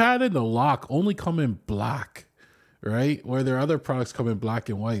keypad and the lock only come in black, right? Where their other products come in black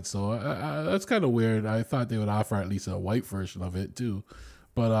and white. So that's kind of weird. I thought they would offer at least a white version of it too.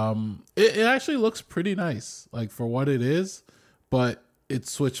 But it actually looks pretty nice, like for what it is. But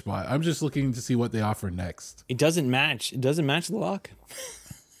it's Switchbot. I'm just looking to see what they offer next. It doesn't match. It doesn't match the lock.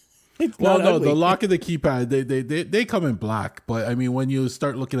 Well, no, ugly. The lock and the keypad, they come in black. But I mean, when you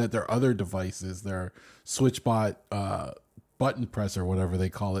start looking at their other devices, their Switchbot button press or whatever they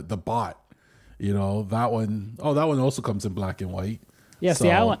call it, the bot, that one also comes in black and white. Yeah, so,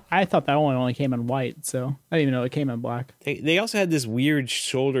 see, I thought that one only came in white, so I didn't even know it came in black. They also had this weird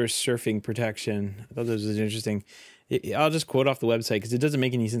shoulder surfing protection. I thought this was interesting. I'll just quote off the website because it doesn't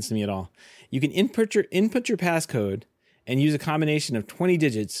make any sense to me at all. You can input your passcode and use a combination of 20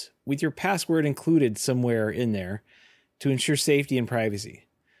 digits with your password included somewhere in there to ensure safety and privacy.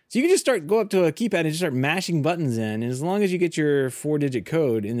 So you can just go up to a keypad and just start mashing buttons in, and as long as you get your 4-digit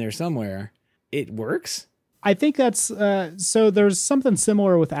code in there somewhere, it works. I think that's so there's something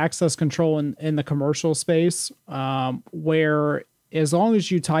similar with access control in the commercial space, where as long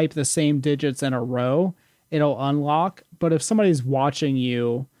as you type the same digits in a row, it'll unlock. But if somebody's watching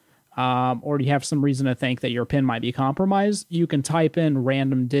you, or you have some reason to think that your PIN might be compromised, you can type in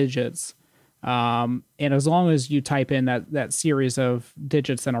random digits. And as long as you type in that series of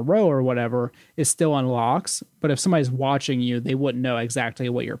digits in a row or whatever, it still unlocks. But if somebody's watching you, they wouldn't know exactly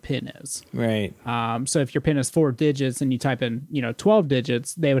what your PIN is. Right. So if your PIN is 4 digits and you type in, 12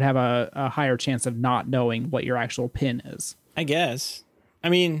 digits, they would have a higher chance of not knowing what your actual PIN is. I guess. I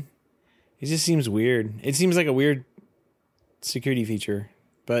mean, it just seems weird. It seems like a weird security feature,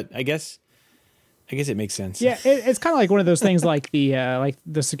 but I guess it makes sense. Yeah, it's kind of like one of those things like the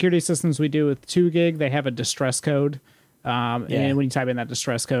security systems we do with 2 gig. They have a distress code, and when you type in that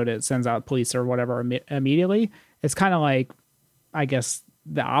distress code, it sends out police or whatever immediately. It's kind of like, I guess,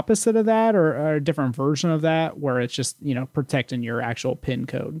 the opposite of that, or a different version of that, where it's just protecting your actual PIN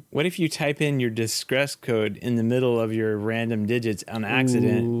code. What if you type in your distress code in the middle of your random digits on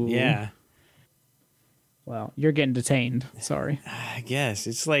accident? Ooh. Yeah. Well, you're getting detained. Sorry. I guess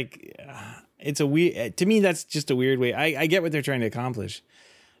it's like. It's a weird, to me, that's just a weird way. I get what they're trying to accomplish,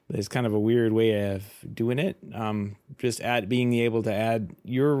 but it's kind of a weird way of doing it. Just being able to add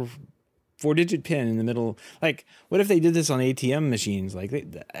your 4-digit PIN in the middle. Like, what if they did this on ATM machines? Like,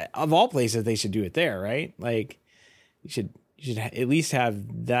 of all places, they should do it there, right? Like, you should at least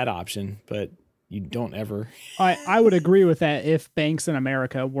have that option, but you don't ever. I would agree with that if banks in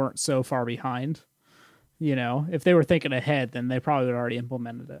America weren't so far behind. If they were thinking ahead, then they probably would have already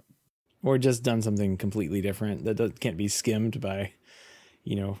implemented it. Or just done something completely different that can't be skimmed by,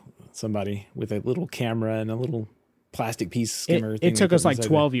 somebody with a little camera and a little plastic piece skimmer. It took us like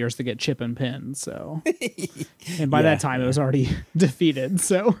 12 years to get chip and pin. So, and by that time it was already defeated.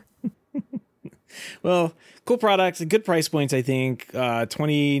 So, well, cool products, good price points. I think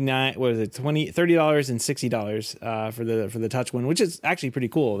 $30 and $60 for the touch one, which is actually pretty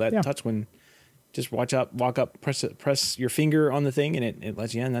cool. That touch one. Just walk up, press your finger on the thing, and it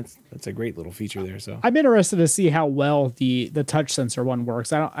lets you in. That's a great little feature there. So I'm interested to see how well the touch sensor one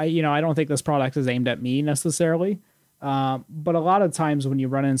works. I don't think this product is aimed at me necessarily, but a lot of times when you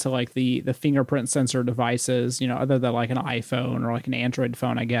run into like the fingerprint sensor devices, other than like an iPhone or like an Android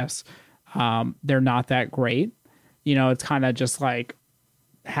phone, I guess, they're not that great. It's kind of just like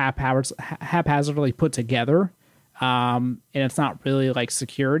haphazardly put together. And it's not really like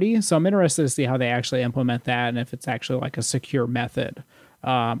security. So I'm interested to see how they actually implement that, and if it's actually like a secure method,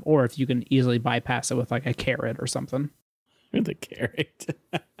 or if you can easily bypass it with like a carrot or something. With a carrot.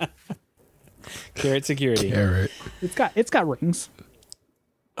 Carrot security. Carrot. It's got rings.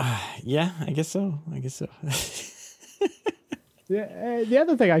 Yeah, I guess so. The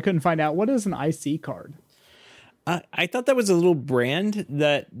other thing I couldn't find out, what is an IC card? I thought that was a little brand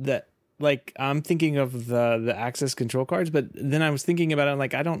that like I'm thinking of the access control cards, but then I was thinking about it. I'm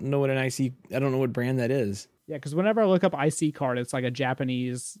like, I don't know what I don't know what brand that is. Yeah, because whenever I look up IC card, it's like a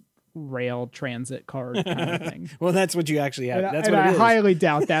Japanese rail transit card kind of thing. Well, that's what you actually have. And That's and what it I is. highly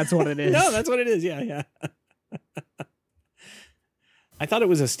doubt that's what it is. No, that's what it is. Yeah. I thought it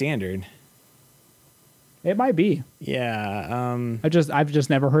was a standard. It might be. Yeah. I've just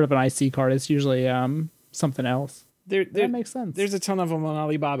never heard of an IC card. It's usually something else. That makes sense. There's a ton of them on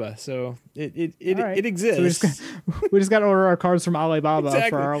Alibaba, so it Right. it exists. So we just got to order our cards from Alibaba Exactly.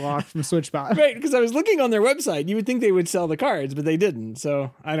 for our lock from Switchbot. Right, because I was looking on their website. You would think they would sell the cards, but they didn't.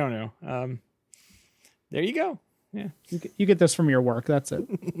 So I don't know. There you go. Yeah. You get this from your work. That's it.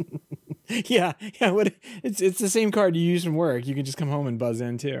 Yeah. What? It's the same card you use from work. You can just come home and buzz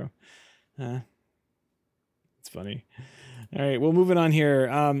in too. It's funny. All right. Well, moving on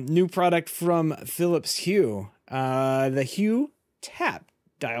here. New product from Philips Hue. The Hue Tap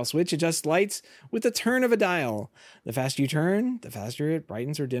dial switch adjusts lights with the turn of a dial. The faster you turn, the faster it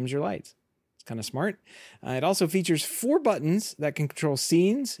brightens or dims your lights. It's kind of smart. It also features 4 buttons that can control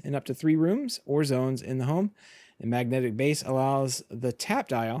scenes in up to 3 rooms or zones in the home. The magnetic base allows the tap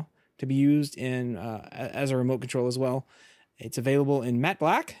dial to be used in as a remote control as well. It's available in matte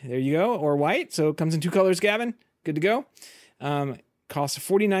black, there you go, or white. So it comes in 2 colors, Gavin. Good to go. Costs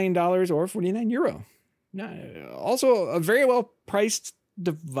 $49 or €49. Also a very well priced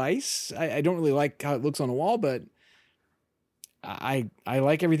device. I don't really like how it looks on a wall, but I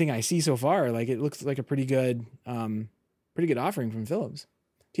like everything I see so far. Like it looks like a pretty good offering from Philips.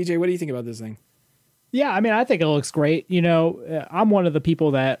 TJ, what do you think about this thing? Yeah, I mean, I think it looks great. You know, I'm one of the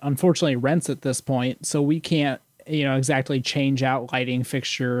people that unfortunately rents at this point, so we can't, exactly change out lighting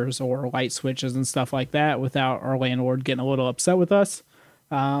fixtures or light switches and stuff like that without our landlord getting a little upset with us.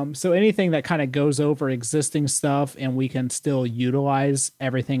 So anything that kind of goes over existing stuff and we can still utilize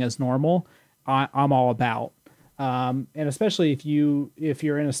everything as normal, I'm all about. And especially if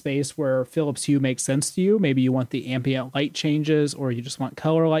you're in a space where Philips Hue makes sense to you, maybe you want the ambient light changes, or you just want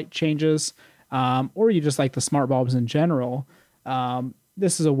color light changes, or you just like the smart bulbs in general.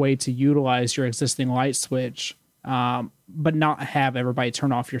 This is a way to utilize your existing light switch, but not have everybody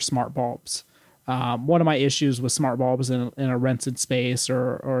turn off your smart bulbs. One of my issues with smart bulbs in a rented space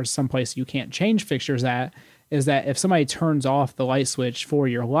or someplace you can't change fixtures at is that if somebody turns off the light switch for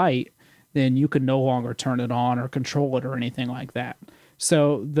your light, then you could no longer turn it on or control it or anything like that.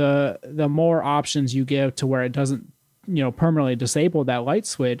 So the more options you give to where it doesn't, permanently disable that light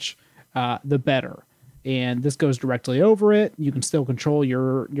switch, the better. And this goes directly over it. You can still control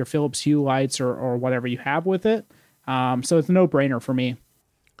your Philips Hue lights or whatever you have with it. So it's a no-brainer for me.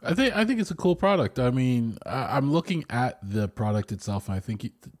 I think it's a cool product. I mean, I'm looking at the product itself, and I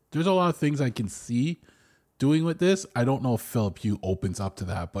think there's a lot of things I can see doing with this. I don't know if Philips Hue opens up to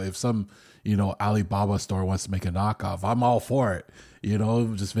that, but if some, Alibaba store wants to make a knockoff, I'm all for it.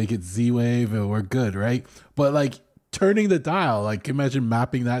 Just make it Z-Wave and we're good, right? But like turning the dial, like imagine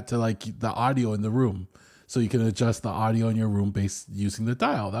mapping that to like the audio in the room. So you can adjust the audio in your room based using the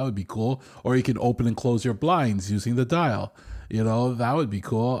dial. That would be cool. Or you can open and close your blinds using the dial. That would be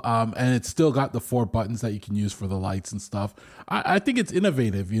cool. And it's still got the 4 buttons that you can use for the lights and stuff. I think it's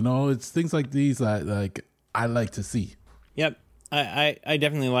innovative. It's things like these that like I like to see. Yep. I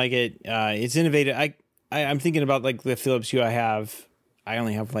definitely like it. It's innovative. I'm thinking about like the Philips Hue I have. I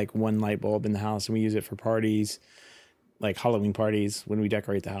only have like 1 light bulb in the house, and we use it for parties, like Halloween parties when we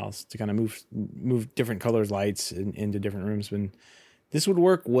decorate the house to kind of move different colors lights into different rooms. When this would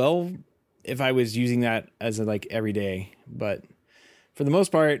work well if I was using that as like every day, but for the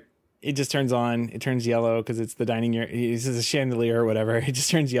most part, it just turns on. It turns yellow because it's the dining area. It's a chandelier or whatever. It just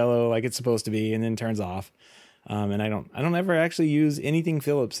turns yellow like it's supposed to be, and then turns off. And I don't ever actually use anything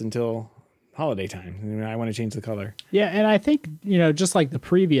Philips until holiday time. I want to change the color. Yeah, and I think just like the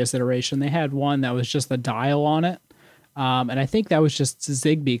previous iteration, they had one that was just a dial on it. And I think that was just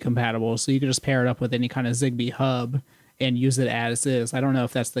Zigbee compatible, so you could just pair it up with any kind of Zigbee hub and use it as is. I don't know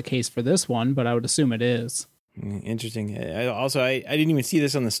if that's the case for this one, but I would assume it is. Interesting. I didn't even see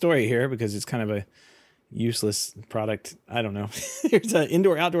this on the story here because it's kind of a useless product. I don't know. There's an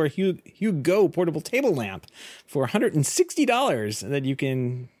indoor-outdoor Hue Go portable table lamp for $160 that you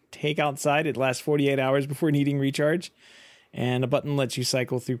can take outside. It lasts 48 hours before needing recharge, and a button lets you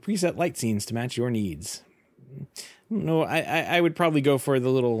cycle through preset light scenes to match your needs. No, I would probably go for the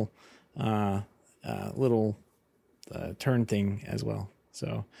little turn thing as well.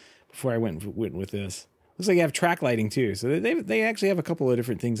 So before I went with this, looks like you have track lighting too. So they actually have a couple of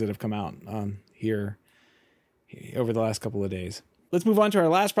different things that have come out here over the last couple of days. let's move on to our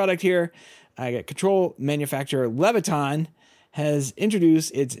last product here. I got control manufacturer Leviton has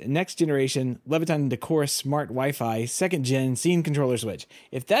introduced its next generation Leviton Decor Smart Wi-Fi 2nd Gen scene controller switch.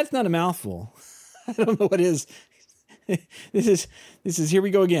 If that's not a mouthful, I don't know what is. This is here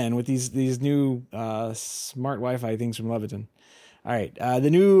we go again with these new smart Wi-Fi things from Leviton. All right,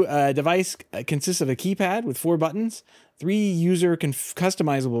 the new device consists of a keypad with 4 buttons, 3 user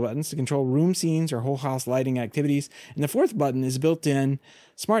customizable buttons to control room scenes or whole house lighting activities, and the 4th button is a built-in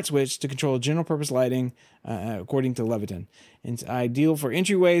smart switch to control general purpose lighting, according to Leviton. It's ideal for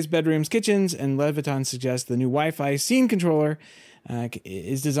entryways, bedrooms, kitchens, and Leviton suggests the new Wi-Fi scene controller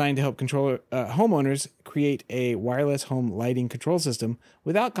is designed to help homeowners create a wireless home lighting control system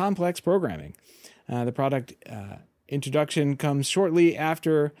without complex programming. The product introduction comes shortly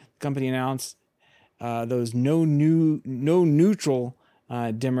after the company announced those no neutral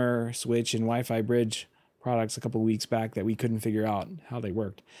dimmer switch and Wi-Fi bridge products a couple of weeks back that we couldn't figure out how they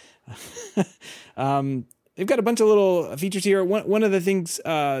worked. They've got a bunch of little features here. One of the things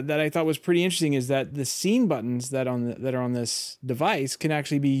that I thought was pretty interesting is that the scene buttons that are on this device can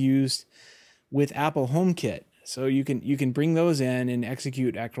actually be used with Apple HomeKit. So you can bring those in and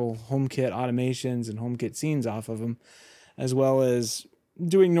execute actual HomeKit automations and HomeKit scenes off of them, as well as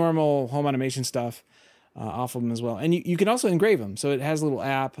doing normal home automation stuff off of them as well. And you can also engrave them. So it has a little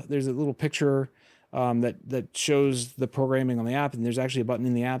app. There's a little picture that shows the programming on the app, and there's actually a button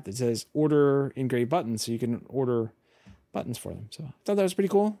in the app that says order engraved buttons, so you can order buttons for them. So I thought that was pretty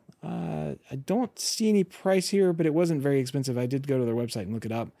cool. I don't see any price here, but it wasn't very expensive. I did go to their website and look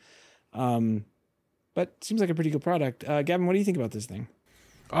it up. But it seems like a pretty good product. Gavin, what do you think about this thing?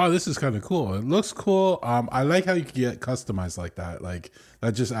 Oh, this is kind of cool. It looks cool. I like how you can get customized like that. Like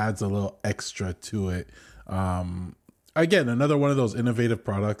that just adds a little extra to it. Again, another one of those innovative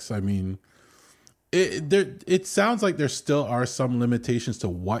products. I mean, it sounds like there still are some limitations to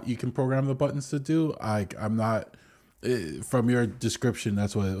what you can program the buttons to do. I'm not, from your description,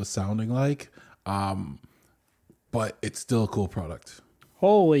 that's what it was sounding like. But it's still a cool product.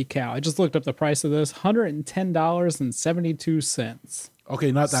 Holy cow. I just looked up the price of this, $110.72.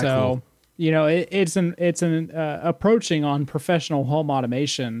 Okay, not that so, cool. You know, it's an approaching on professional home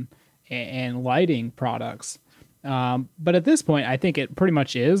automation and lighting products. But at this point, I think it pretty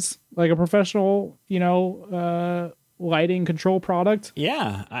much is like a professional, lighting control product.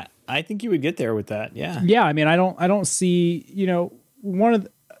 Yeah, I think you would get there with that. Yeah. Yeah, I mean, I don't see,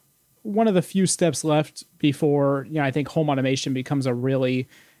 one of the few steps left before, I think home automation becomes a really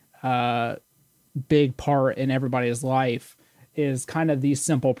big part in everybody's life is kind of these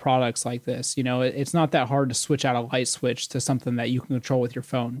simple products like this. It's not that hard to switch out a light switch to something that you can control with your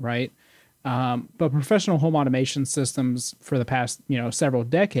phone, right? But professional home automation systems for the past, several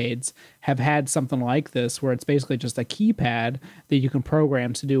decades have had something like this where it's basically just a keypad that you can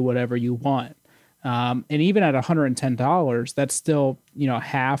program to do whatever you want. And even at $110, that's still,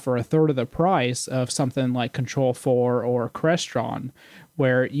 half or a third of the price of something like Control 4 or Crestron,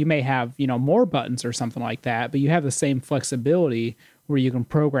 where you may have, more buttons or something like that, but you have the same flexibility where you can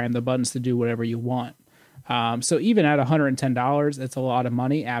program the buttons to do whatever you want. So even at $110, it's a lot of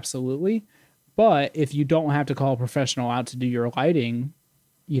money, absolutely. But if you don't have to call a professional out to do your lighting,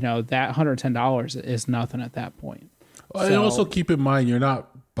 that $110 is nothing at that point. And also keep in mind, you're not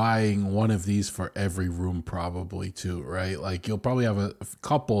buying one of these for every room probably too, right? Like you'll probably have a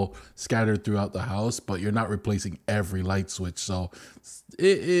couple scattered throughout the house, but you're not replacing every light switch. So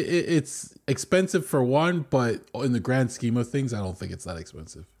it's expensive for one, but in the grand scheme of things, I don't think it's that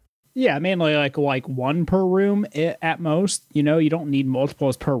expensive. Yeah, mainly like one per room at most. You don't need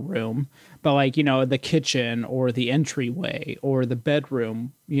multiples per room, but the kitchen or the entryway or the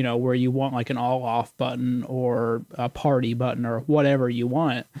bedroom, where you want like an all off button or a party button or whatever you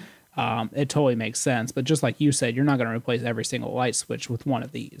want, it totally makes sense. But just like you said, you're not going to replace every single light switch with one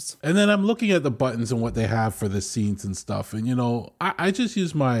of these. And then I'm looking at the buttons and what they have for the scenes and stuff. And, I just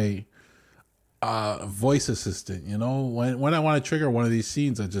use my voice assistant. When I want to trigger one of these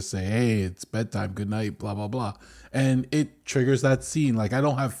scenes, I just say, hey, it's bedtime, good night, blah blah blah, and it triggers that scene. Like I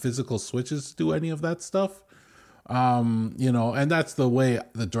don't have physical switches to do any of that stuff, and that's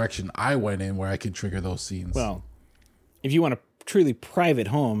the direction I went in, where I can trigger those scenes. Well, if you want a truly private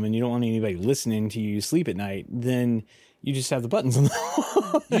home and you don't want anybody listening to you sleep at night, then you just have the buttons on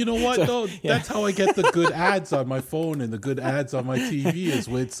the You know what, though? Yeah. That's how I get the good ads on my phone and the good ads on my TV is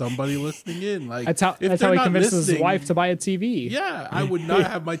with somebody listening in. Like that's how he convinces his wife to buy a TV. Yeah, I would not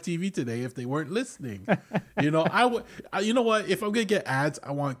have my TV today if they weren't listening. I would. You know what? If I'm gonna get ads,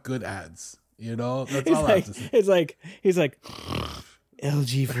 I want good ads. That's all I have to say. It's like he's like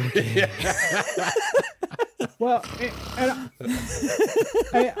LG 4K. Well,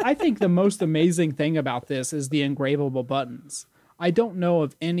 I think the most amazing thing about this is the engravable buttons. I don't know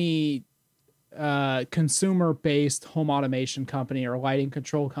of any consumer-based home automation company or lighting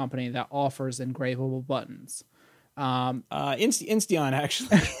control company that offers engravable buttons. Insteon,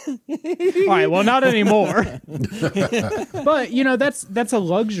 actually. All right, well, not anymore. But that's a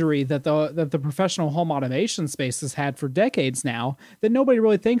luxury that the professional home automation space has had for decades now that nobody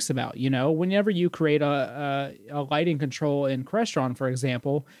really thinks about. Whenever you create a lighting control in Crestron, for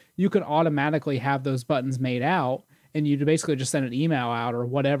example, you can automatically have those buttons made out, and you basically just send an email out or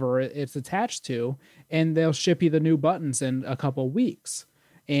whatever it's attached to, and they'll ship you the new buttons in a couple of weeks.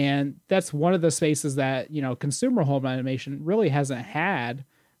 And that's one of the spaces that, consumer home automation really hasn't had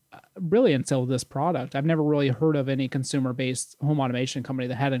really until this product. I've never really heard of any consumer-based home automation company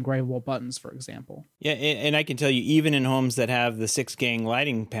that had engravable buttons, for example. Yeah, and I can tell you, even in homes that have the 6-gang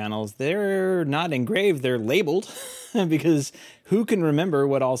lighting panels, they're not engraved, they're labeled because who can remember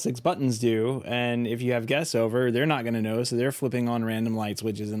what all 6 buttons do? And if you have guests over, they're not going to know, so they're flipping on random light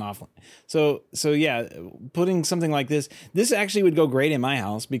switches and off. So yeah, putting something like this actually would go great in my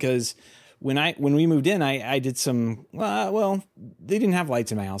house because when we moved in, I did some, well, they didn't have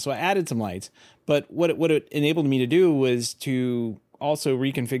lights in my house, so I added some lights. But what it enabled me to do was to also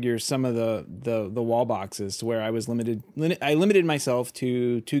reconfigure some of the wall boxes to where I was limited. I limited myself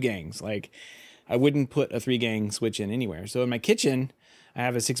to 2 gangs. Like I wouldn't put a 3-gang switch in anywhere. So in my kitchen, I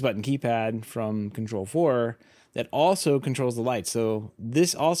have a 6-button keypad from Control 4 that also controls the lights. So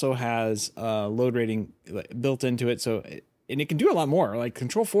this also has load rating built into it. And it can do a lot more. Like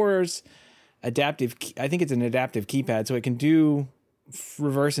Control 4's adaptive, I think it's an adaptive keypad, so it can do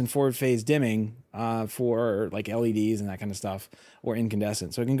reverse and forward phase dimming for like LEDs and that kind of stuff, or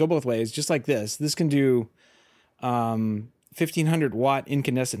incandescent. So it can go both ways, just like this. This can do 1500 watt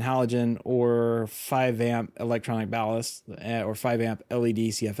incandescent halogen or 5 amp electronic ballast or 5 amp LED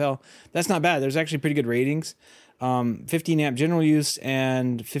CFL. That's not bad. There's actually pretty good ratings. 15 amp general use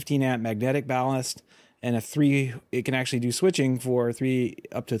and 15 amp magnetic ballast. And it can actually do switching for up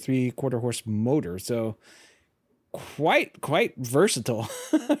to 3/4 horse motor. So quite versatile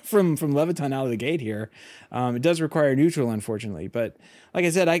from Leviton out of the gate here. It does require neutral, unfortunately, but like I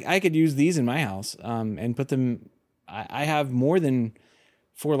said, I could use these in my house and put them. I have more than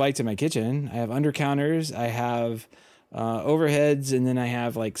 4 lights in my kitchen. I have under counters, I have overheads, and then I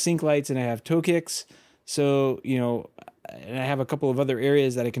have like sink lights, and I have toe kicks. So and I have a couple of other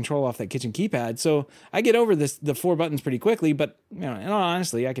areas that I control off that kitchen keypad. So I get over the 4 buttons pretty quickly, but and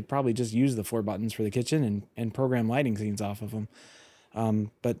honestly, I could probably just use the 4 buttons for the kitchen and program lighting scenes off of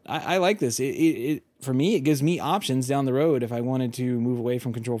them. But I like this. It for me, it gives me options down the road if I wanted to move away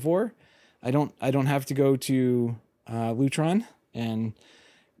from Control 4. I don't have to go to Lutron and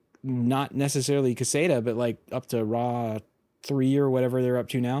not necessarily Caseta, but like up to Raw 3 or whatever they're up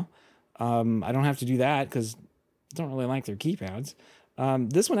to now. I don't have to do that because I don't really like their keypads.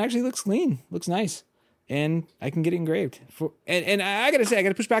 This one actually looks clean, looks nice, and I can get it engraved. And I gotta say, I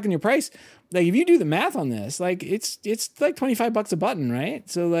gotta push back on your price. Like if you do the math on this, like it's like $25 a button, right?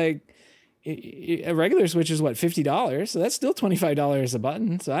 So like a regular switch is what, $50? So that's still $25 a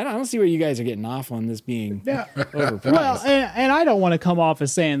button. So I don't see where you guys are getting off on this being overpriced. Well, and I don't want to come off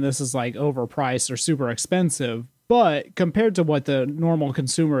as saying this is like overpriced or super expensive, but compared to what the normal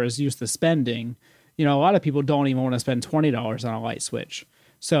consumer is used to spending, a lot of people don't even want to spend $20 on a light switch.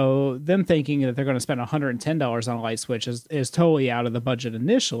 So them thinking that they're going to spend $110 on a light switch is totally out of the budget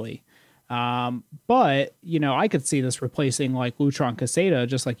initially. But, I could see this replacing like Lutron Caseta,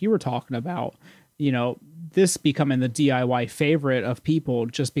 just like you were talking about, this becoming the DIY favorite of people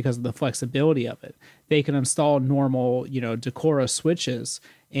just because of the flexibility of it. They can install normal, Decora switches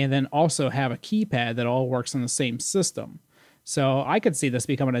and then also have a keypad that all works on the same system. So I could see this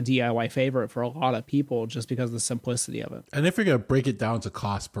becoming a DIY favorite for a lot of people just because of the simplicity of it. And if you're going to break it down to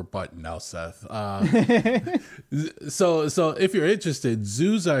cost per button now, Seth, so if you're interested,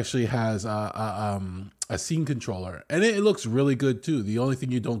 Zeus actually has a scene controller, and it looks really good too. The only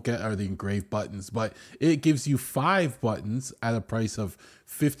thing you don't get are the engraved buttons, but it gives you 5 buttons at a price of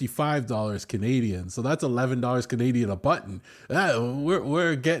 $55 Canadian. So that's $11 Canadian a button.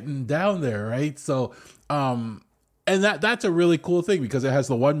 We're getting down there, right? So, and that's a really cool thing because it has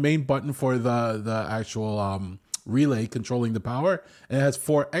the one main button for the actual relay controlling the power, and it has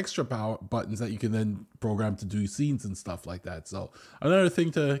 4 extra power buttons that you can then program to do scenes and stuff like that. So another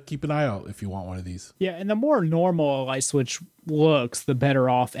thing to keep an eye out if you want one of these. Yeah, and the more normal a light switch looks, the better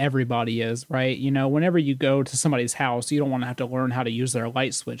off everybody is, right? Whenever you go to somebody's house, you don't want to have to learn how to use their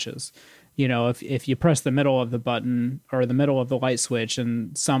light switches. if you press the middle of the button or the middle of the light switch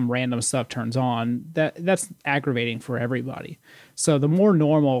and some random stuff turns on, that's aggravating for everybody. So the more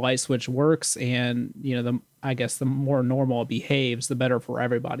normal a light switch works and, I guess the more normal it behaves, the better for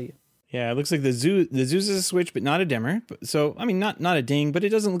everybody. Yeah, it looks like the Zeus is a switch, but not a dimmer. So, I mean, not a ding, but it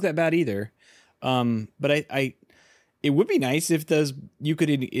doesn't look that bad either. But it would be nice if you could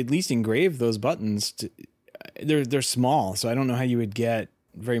at least engrave those buttons. They're small, so I don't know how you would get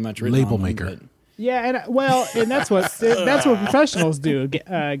very much written label on them, maker. but... Yeah, and that's what professionals do,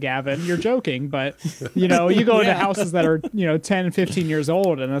 Gavin. You're joking, but you go into houses that are 10, 15 years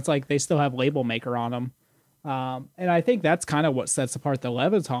old, and it's like they still have label maker on them. And I think that's kind of what sets apart the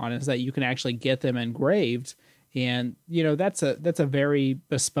Leviton is that you can actually get them engraved. And, that's a very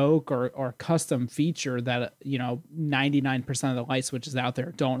bespoke or custom feature that, 99% of the light switches out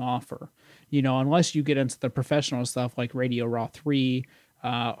there don't offer, unless you get into the professional stuff like Radio Raw 3,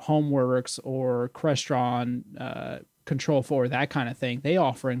 Homeworks or Crestron, Control 4, that kind of thing. They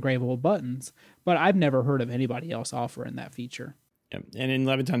offer engravable buttons, but I've never heard of anybody else offering that feature. Yep. And in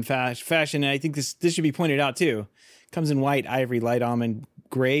Leviton fashion, I think this should be pointed out too. Comes in white, ivory, light almond,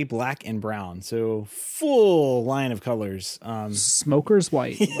 gray, black, and brown. So full line of colors. Smoker's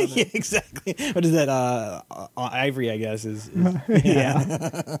white. Yeah, exactly. What is that? Ivory, I guess is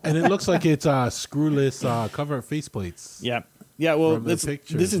yeah. And it looks like it's screwless cover faceplates. Yep. Yeah. Well, this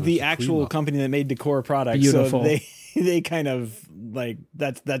is the actual company that made Decor products. Beautiful. So they kind of like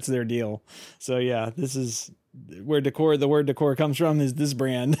that's their deal. So yeah, this is where the word decor comes from is this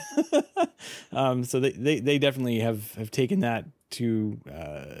brand. So they definitely have taken that to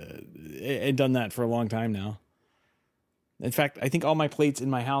and done that for a long time now. In fact, I think all my plates in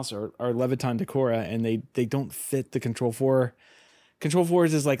my house are Leviton Decora, and they don't fit the Control 4. Control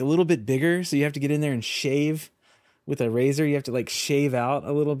 4's is like a little bit bigger, so you have to get in there and shave with a razor. You have to like shave out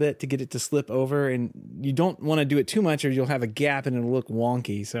a little bit to get it to slip over, and you don't want to do it too much or you'll have a gap and it'll look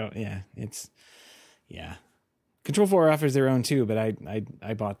wonky. So yeah. Control 4 offers their own too, but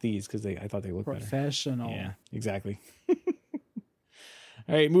I bought these because I thought they looked professional. better. Yeah, exactly.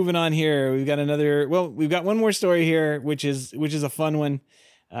 All right, moving on here. We've got one more story here, which is a fun one.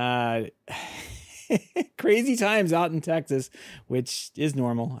 Crazy times out in Texas, which is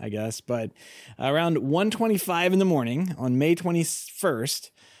normal, I guess. But around 1:25 in the morning on May 21st,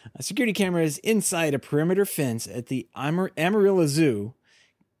 a security cameras inside a perimeter fence at the Amarillo Zoo,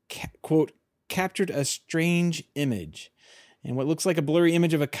 quote, captured a strange image. And what looks like a blurry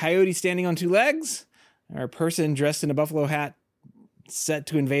image of a coyote standing on two legs, or a person dressed in a buffalo hat set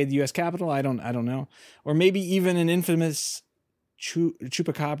to invade the U.S. Capitol. I don't know. Or maybe even an infamous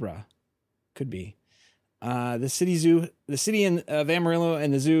chupacabra. Could be. The city of Amarillo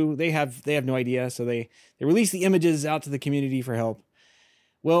and the zoo, they have no idea. So they release the images out to the community for help.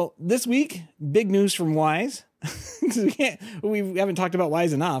 Well, this week, big news from Wise. We haven't talked about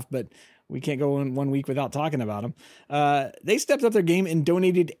Wise enough, but we can't go in 1 week without talking about them. They stepped up their game and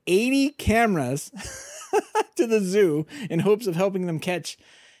donated 80 cameras to the zoo in hopes of helping them catch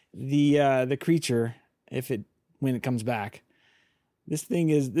the creature when it comes back. This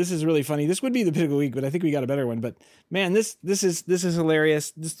is really funny. This would be the pick of the week, but I think we got a better one. But man, this is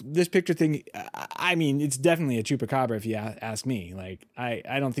hilarious. This picture thing. I mean, it's definitely a chupacabra if you ask me. Like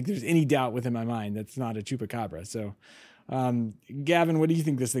I don't think there's any doubt within my mind that's not a chupacabra. So, Gavin, what do you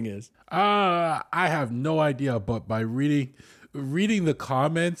think this thing is? I have no idea, but by reading the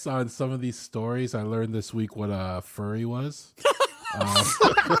comments on some of these stories, I learned this week what a furry was.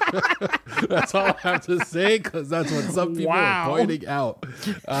 That's all I have to say, because that's what some people are pointing out.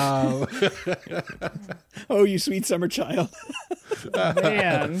 Oh, you sweet summer child.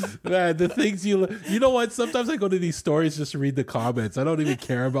 Man, the things you know what? Sometimes I go to these stories just to read the comments. I don't even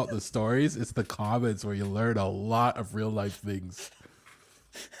care about the stories. It's the comments where you learn a lot of real life things.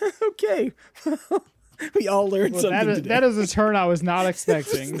 Okay. We all learned something today. That is a turn I was not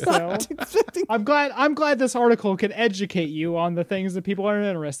expecting. So I'm glad this article can educate you on the things that people are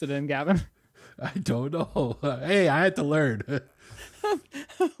interested in, Gavin. I don't know. Hey, I had to learn.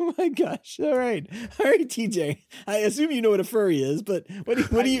 Oh my gosh! All right, TJ. I assume you know what a furry is, but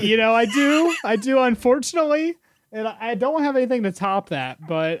what do you? You know, I do. Unfortunately, and I don't have anything to top that.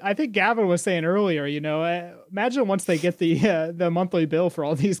 But I think Gavin was saying earlier. Imagine once they get the monthly bill for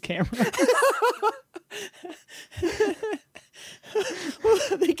all these cameras. Well,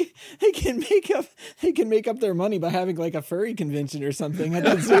 they can make up their money by having like a furry convention or something at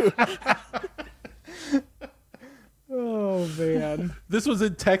the zoo. Oh Oh man. This was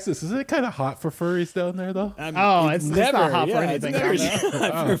in Texas. Isn't it kind of hot for furries down there, though? It's not hot for anything.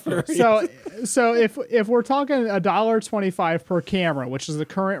 So if we're talking $1.25 per camera, which is the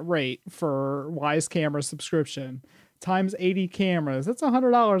current rate for Wise camera subscription, times 80 cameras, that's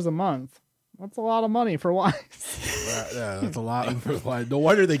 $100 a month. That's a lot of money for Wise. Yeah, that's a lot for Wise. No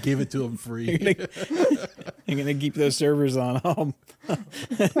wonder they gave it to them free. I'm gonna keep those servers on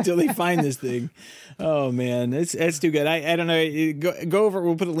until they find this thing. Oh man, it's too good. I don't know. Go over.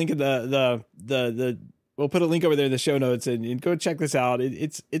 We'll put a link in we'll put a link over there in the show notes and go check this out.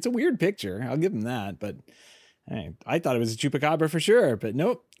 It's a weird picture. I'll give them that. But I thought it was a chupacabra for sure. But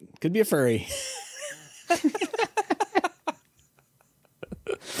nope, could be a furry.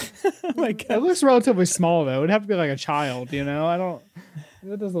 Oh my God. It looks relatively small though. It'd have to be like a child, you know.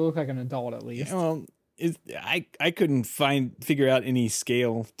 It doesn't look like an adult at least. Well, I couldn't figure out any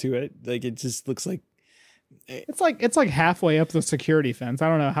scale to it. Like it just looks like it's like halfway up the security fence. I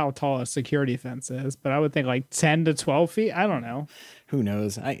don't know how tall a security fence is, but I would think like 10 to 12 feet. I don't know. Who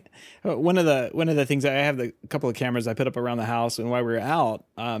knows? One of the things I have a couple of cameras I put up around the house, and while we were out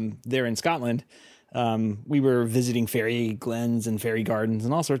there in Scotland, we were visiting fairy glens and fairy gardens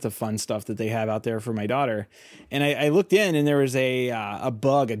and all sorts of fun stuff that they have out there for my daughter. And I looked in, and there was a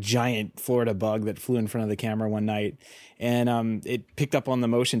bug, a giant Florida bug that flew in front of the camera one night, and it picked up on the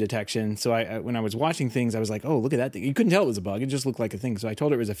motion detection. So when I was watching things, I was like, "Oh, look at that thing!" You couldn't tell it was a bug; it just looked like a thing. So I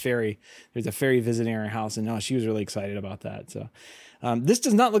told her it was a fairy. There's a fairy visiting our house, and she was really excited about that. So. This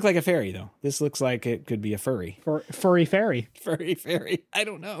does not look like a fairy, though. This looks like it could be a furry. Furry fairy. Furry fairy. I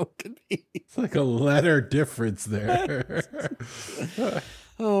don't know. Could be. It's like a letter difference there.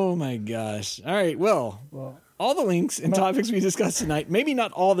 Oh, my gosh. All right. Well, all the links and topics we discussed tonight, maybe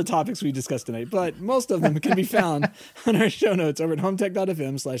not all the topics we discussed tonight, but most of them can be found on our show notes over at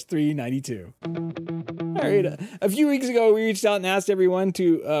HomeTech.fm/392. All right. A few weeks ago, we reached out and asked everyone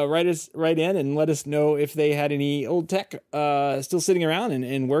to write in and let us know if they had any old tech still sitting around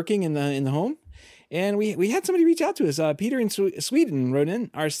and working in the home. And we had somebody reach out to us. Peter in Sweden wrote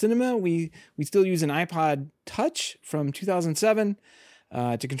in, our cinema, we still use an iPod Touch from 2007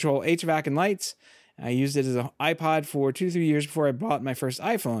 to control HVAC and lights. I used it as an iPod for 2 to 3 years before I bought my first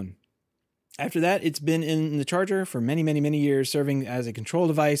iPhone. After that, it's been in the charger for many, many, many years, serving as a control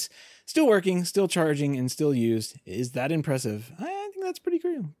device, still working, still charging, and still used. Is that impressive? I think that's pretty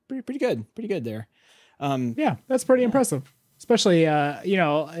good there. Yeah, that's pretty impressive. Especially,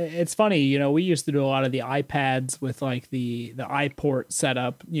 it's funny, we used to do a lot of the iPads with like the iPort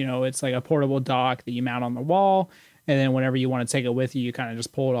setup. It's like a portable dock that you mount on the wall. And then whenever you want to take it with you, you kind of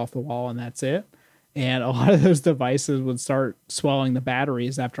just pull it off the wall and that's it. And a lot of those devices would start swelling the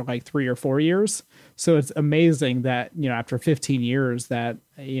batteries after like 3 or 4 years. So it's amazing that, after 15 years that,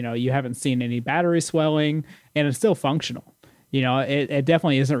 you haven't seen any battery swelling and it's still functional. It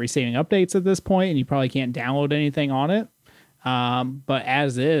definitely isn't receiving updates at this point, and you probably can't download anything on it. But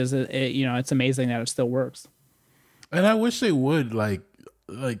as is, it's amazing that it still works. And I wish they would like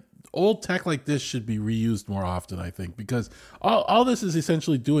old tech like this should be reused more often, I think, because all this is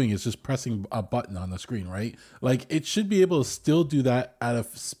essentially doing is just pressing a button on the screen, right? Like it should be able to still do that at a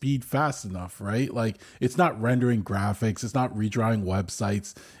speed fast enough, right? Like it's not rendering graphics, it's not redrawing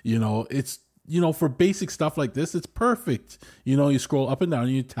websites, it's for basic stuff like this, it's perfect. You scroll up and down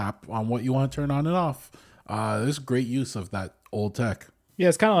and you tap on what you want to turn on and off. There's great use of that old tech. Yeah,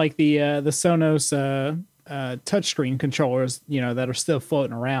 it's kind of like the Sonos touchscreen controllers, that are still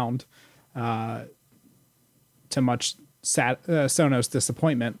floating around, to much Sonos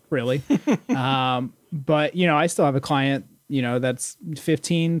disappointment, really. But I still have a client, that's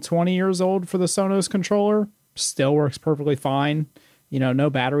 15, 20 years old for the Sonos controller. Still works perfectly fine. No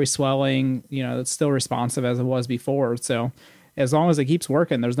battery swelling. It's still responsive as it was before. So as long as it keeps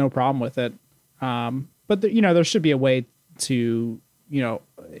working, there's no problem with it. But there should be a way to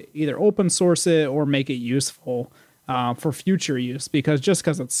either open source it or make it useful for future use, because just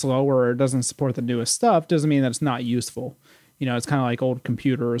because it's slower or doesn't support the newest stuff doesn't mean that it's not useful. It's kind of like old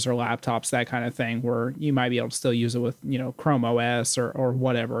computers or laptops, that kind of thing, where you might be able to still use it with Chrome OS or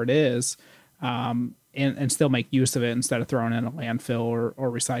whatever it is, and still make use of it instead of throwing it in a landfill or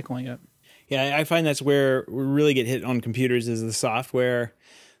recycling it. Yeah, I find that's where we really get hit on computers is the software.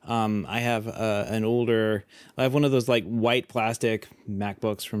 I have I have one of those like white plastic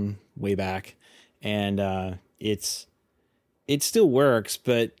MacBooks from way back, and it still works,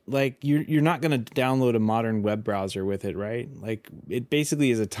 but like you're not going to download a modern web browser with it, right? Like it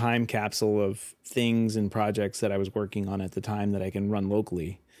basically is a time capsule of things and projects that I was working on at the time that I can run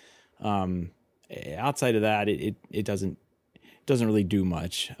locally. Outside of that, it doesn't doesn't really do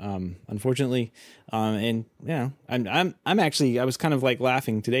much, unfortunately. And I'm actually, I was kind of like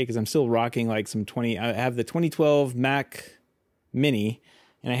laughing today because I'm still rocking like I have the 2012 Mac Mini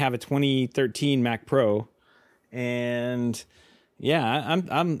and I have a 2013 Mac Pro, and yeah,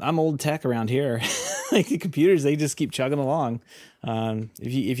 I'm old tech around here. Like the computers, they just keep chugging along.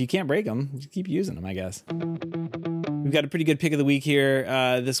 If you can't break them, just keep using them, I guess. We've got a pretty good pick of the week here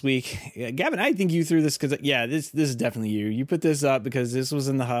this week. Gavin, I think you threw this because, this is definitely you. You put this up because this was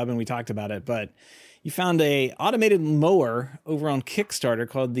in the hub and we talked about it, but you found a automated mower over on Kickstarter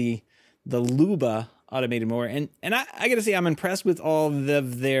called the Luba automated mower. And I got to say, I'm impressed with all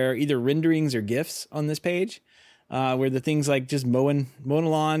of their either renderings or GIFs on this page, where the things like just mowing a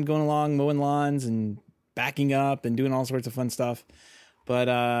lawn, going along, mowing lawns and backing up and doing all sorts of fun stuff. But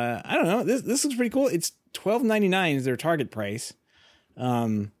I don't know. This looks pretty cool. It's $12.99 is their target price,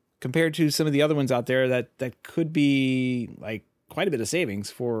 compared to some of the other ones out there that could be like quite a bit of savings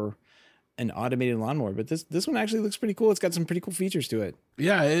for an automated lawnmower. But this one actually looks pretty cool. It's got some pretty cool features to it.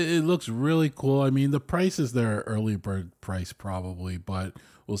 Yeah, it looks really cool. I mean, the price is their early bird price probably, but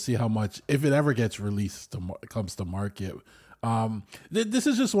we'll see how much, if it ever gets released, comes to market. This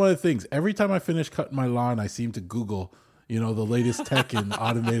is just one of the things. Every time I finish cutting my lawn, I seem to Google, the latest tech in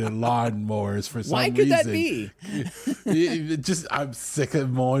automated lawn mowers for some reason. Why could that be? I'm sick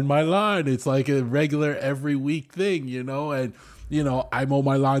of mowing my lawn. It's like a regular every week thing, and I mow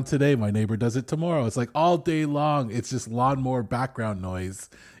my lawn today. My neighbor does it tomorrow. It's like all day long. It's just lawnmower background noise.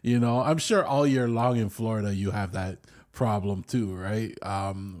 I'm sure all year long in Florida, you have that problem too, right?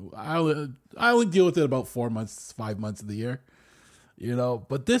 I only deal with it about 5 months of the year.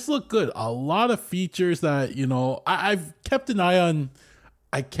 But this looked good. A lot of features that, I've kept an eye on.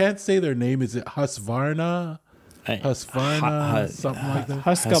 I can't say their name. Is it Husqvarna? Something like that.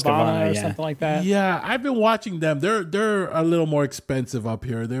 Husqvarna or something like that. Yeah, I've been watching them. They're a little more expensive up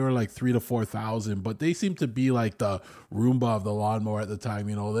here. They were like $3,000 to $4,000, but they seem to be like the Roomba of the lawnmower at the time.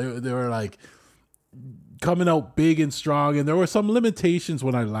 They were like coming out big and strong, and there were some limitations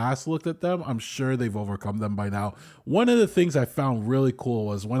when I last looked at them. I'm sure they've overcome them by now. One of the things I found really cool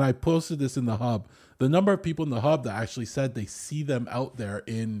was when I posted this in the hub, the number of people in the hub that actually said they see them out there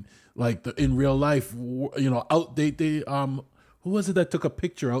in real life. Who was it that took a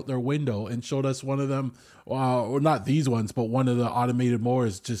picture out their window and showed us one of them, or not these ones, but one of the automated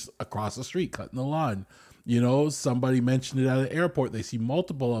mowers just across the street cutting the lawn. Somebody mentioned it at an airport. They see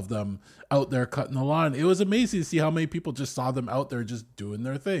multiple of them out there cutting the lawn. It was amazing to see how many people just saw them out there just doing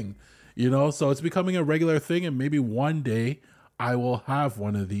their thing, so it's becoming a regular thing. And maybe one day I will have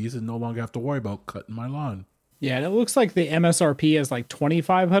one of these and no longer have to worry about cutting my lawn. Yeah. And it looks like the MSRP is like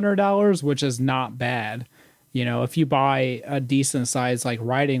 $2,500, which is not bad. If you buy a decent size, like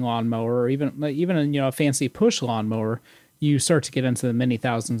riding lawnmower, or even a fancy push lawnmower, you start to get into the many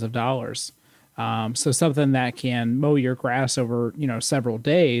thousands of dollars. So something that can mow your grass over, several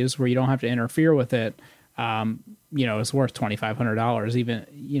days where you don't have to interfere with it, is worth $2,500.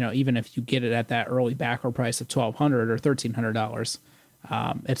 Even if you get it at that early backer price of $1,200 or $1,300,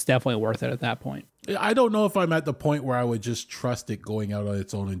 it's definitely worth it at that point. I don't know if I'm at the point where I would just trust it going out on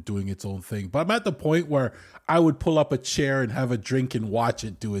its own and doing its own thing, but I'm at the point where I would pull up a chair and have a drink and watch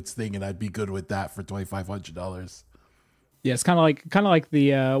it do its thing, and I'd be good with that for $2,500. Yeah, it's kind of like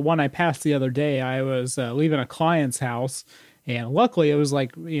the one I passed the other day. I was leaving a client's house, and luckily it was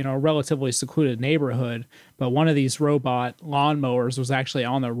like, a relatively secluded neighborhood, but one of these robot lawnmowers was actually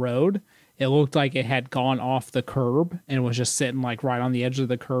on the road. It looked like it had gone off the curb and was just sitting like right on the edge of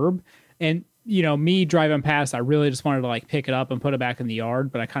the curb. And, me driving past, I really just wanted to like pick it up and put it back in the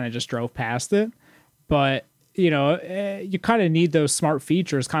yard, but I kind of just drove past it. But you kind of need those smart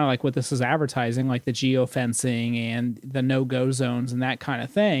features, kind of like what this is advertising, like the geofencing and the no-go zones and that kind of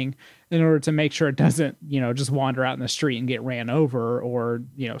thing, in order to make sure it doesn't, just wander out in the street and get ran over or,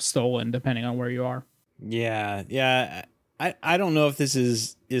 stolen, depending on where you are. Yeah. Yeah. I don't know if this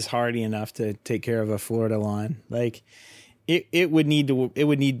is hardy enough to take care of a Florida lawn. Like it would need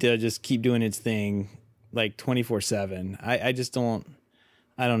to just keep doing its thing like 24/7.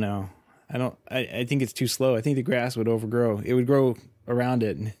 I don't know. I think it's too slow. I think the grass would overgrow. It would grow around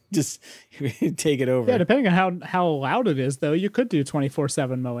it and just take it over. Yeah, depending on how loud it is, though, you could do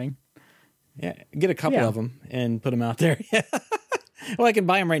 24/7 mowing. Yeah, get a couple of them and put them out there. Well, I can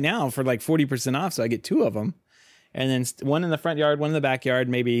buy them right now for like 40% off, so I get 2 of them. And then one in the front yard, one in the backyard.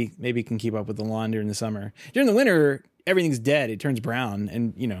 Maybe can keep up with the lawn during the summer. During the winter, everything's dead. It turns brown,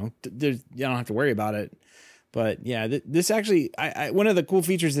 and you don't have to worry about it. But yeah, this actually, one of the cool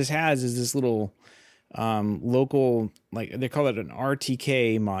features this has is this little local, like they call it an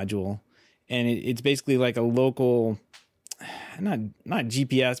RTK module, and it's basically like a local not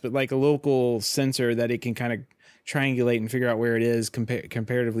GPS, but like a local sensor that it can kind of triangulate and figure out where it is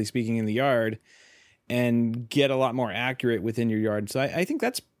comparatively speaking in the yard, and get a lot more accurate within your yard. So I think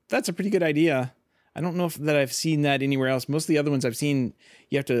that's a pretty good idea. I don't know if that I've seen that anywhere else. Most of the other ones I've seen,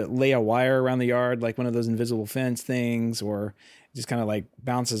 you have to lay a wire around the yard, like one of those invisible fence things, or it just kind of like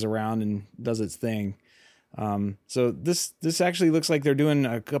bounces around and does its thing. So this actually looks like they're doing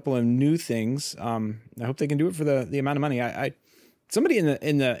a couple of new things. I hope they can do it for the amount of money. Somebody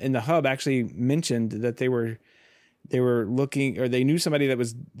in the hub actually mentioned that they were looking, or they knew somebody that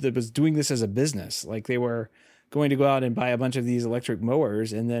was doing this as a business. Like they were going to go out and buy a bunch of these electric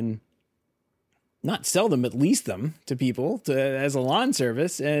mowers and then not sell them, but lease them to people as a lawn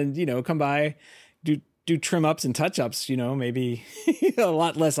service, and, come by, do trim ups and touch ups, maybe a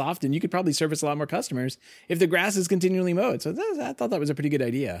lot less often. You could probably service a lot more customers if the grass is continually mowed. So I thought that was a pretty good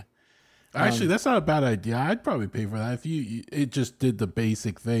idea. Actually, that's not a bad idea. I'd probably pay for that if it just did the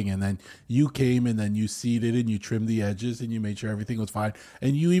basic thing, and then you came and then you seeded and you trimmed the edges and you made sure everything was fine,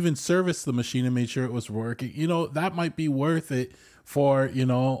 and you even serviced the machine and made sure it was working. That might be worth it for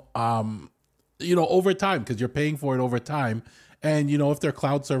over time, because you're paying for it over time. And if their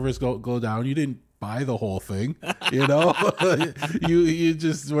cloud servers go down, you didn't buy the whole thing. You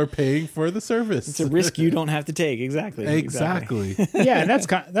just were paying for the service. It's a risk you don't have to take. Exactly. Yeah, and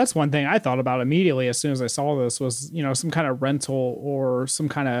that's one thing I thought about immediately as soon as I saw this was some kind of rental or some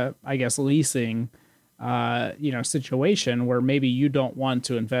kind of, I guess, leasing situation where maybe you don't want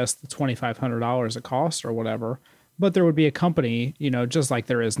to invest the $2,500 it costs or whatever, but there would be a company, just like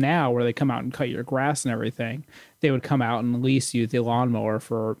there is now, where they come out and cut your grass and everything. They would come out and lease you the lawnmower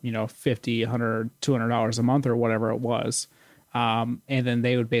for, $50, $100, $200 a month or whatever it was. And then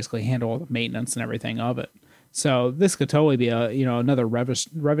they would basically handle all the maintenance and everything of it. So this could totally be another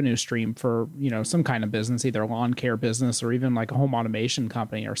revenue stream for, some kind of business, either a lawn care business or even like a home automation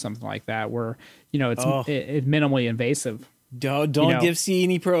company or something like that, where, it's minimally invasive. Don't give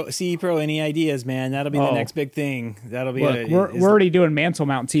CE Pro any ideas, man. That'll be the next big thing. That'll be. Look, we're already doing mantle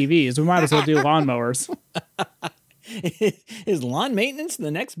mount TVs. We might as well do lawnmowers. Is lawn maintenance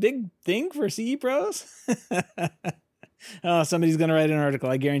the next big thing for CE Pros? Oh, somebody's gonna write an article.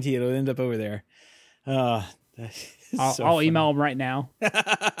 I guarantee it'll end up over there. I'll email them right now.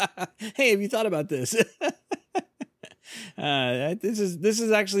 Hey, have you thought about this? This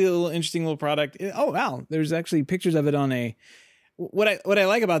is actually a little interesting little product. Oh wow, there's actually pictures of it on a. What I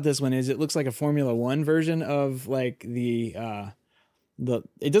like about this one is it looks like a Formula One version of like the.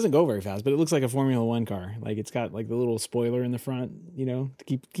 It doesn't go very fast, but it looks like a Formula One car. Like it's got like the little spoiler in the front, to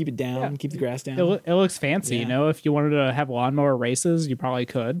keep it down, keep the grass down. It looks fancy, If you wanted to have lawnmower races, you probably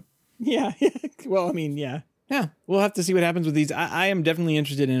could. Yeah. Well, I mean, yeah. We'll have to see what happens with these. I am definitely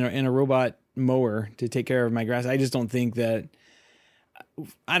interested in a robot mower to take care of my grass. I just don't think that.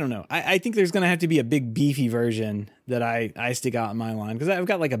 I don't know. I think there's going to have to be a big beefy version that I stick out in my lawn, because I've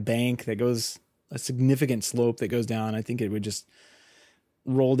got like a bank that goes a significant slope that goes down. I think it would just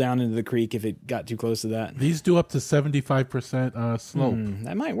roll down into the creek if it got too close to that. These do up to 75% slope.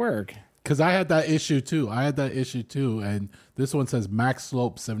 That might work. Because I had that issue too. And this one says max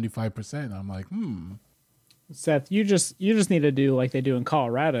slope 75%. I'm like, Seth, you just need to do like they do in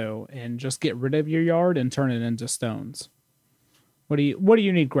Colorado and just get rid of your yard and turn it into stones. What do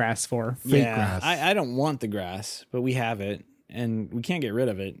you need grass for? Fake grass. I don't want the grass, but we have it and we can't get rid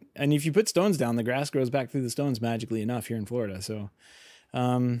of it. And if you put stones down, the grass grows back through the stones magically enough here in Florida. So,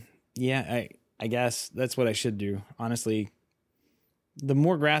 I guess that's what I should do. Honestly, the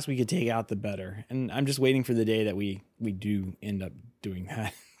more grass we could take out, the better. And I'm just waiting for the day that we do end up doing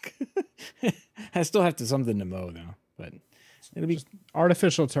that. I still have something to mow though, but it'll be just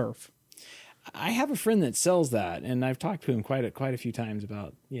artificial turf. I have a friend that sells that, and I've talked to him quite a few times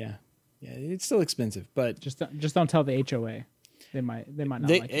about. Yeah, it's still expensive, but just don't tell the HOA. They might not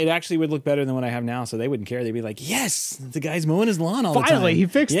like it. It actually would look better than what I have now, so they wouldn't care. They'd be like, "Yes, the guy's mowing his lawn all the time. Finally, he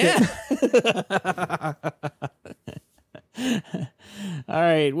fixed it." All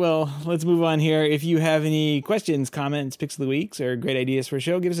right, well, let's move on here. If you have any questions, comments, picks of the weeks, or great ideas for a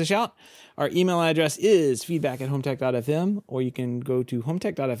show, give us a shout. Our email address is feedback@HomeTech.fm, or you can go to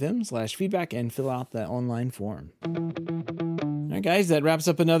HomeTech.fm/feedback and fill out the online form. All right, guys, that wraps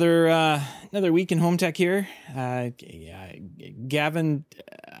up another week in Home Tech here. Gavin,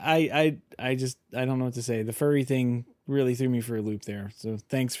 I don't know what to say. The furry thing really threw me for a loop there, so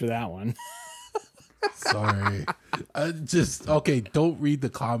thanks for that one. Sorry. Okay, don't read the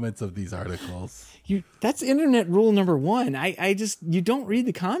comments of these articles. That's internet rule number one. You don't read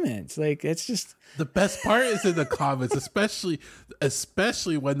the comments. Like, it's just... The best part is in the comments,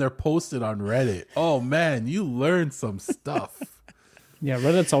 especially when they're posted on Reddit. Oh man, you learn some stuff. Yeah,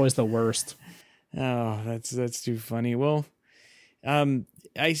 Reddit's always the worst. Oh, that's too funny. Well,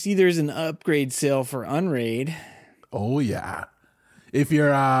 I see there's an upgrade sale for Unraid. Oh yeah. If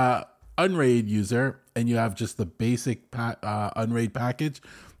you're a Unraid user and you have just the basic Unraid package,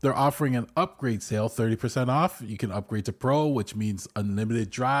 they're offering an upgrade sale, 30% off. You can upgrade to Pro, which means unlimited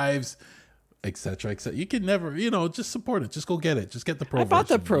drives, etc., etc. You can never, just support it. Just go get it. Just get the Pro. I bought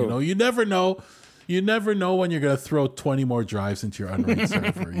the Pro. You never know. You never know when you're going to throw 20 more drives into your Unraid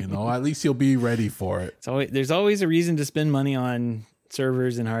server. At least you'll be ready for it. So there's always a reason to spend money on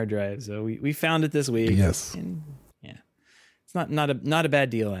servers and hard drives. So we found it this week. Yes. And yeah, it's not a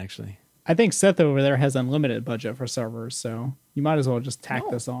bad deal, actually. I think Seth over there has unlimited budget for servers, so you might as well just tack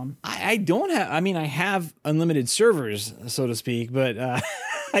this on. I don't have. I mean, I have unlimited servers, so to speak, but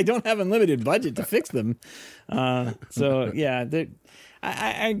I don't have unlimited budget to fix them. So yeah,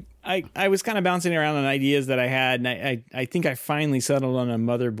 I was kind of bouncing around on ideas that I had, and I think I finally settled on a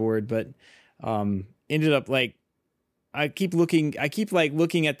motherboard, but ended up like I keep looking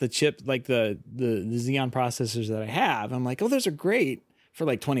at the chip, like the Xeon processors that I have. I'm like, oh, those are great for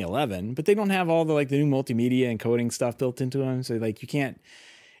like 2011, but they don't have all the new multimedia and coding stuff built into them. So like you can't,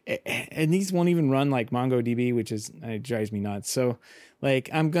 and these won't even run like MongoDB, which it drives me nuts. So like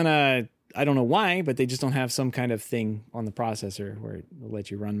I don't know why, but they just don't have some kind of thing on the processor where it will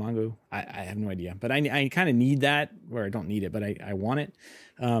let you run Mongo. I have no idea, but I kind of need that, or I don't need it, but I want it.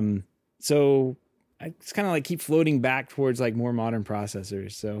 So I just kind of like keep floating back towards like more modern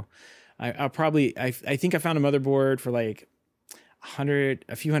processors. So I think I found a motherboard for like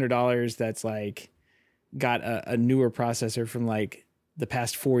a few $100 that's like got a newer processor from like the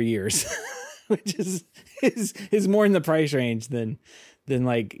past 4 years, which is more in the price range than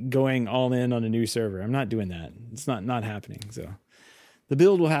like going all in on a new server. I'm not doing that. It's not happening. So the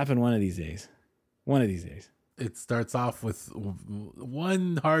build will happen one of these days. It starts off with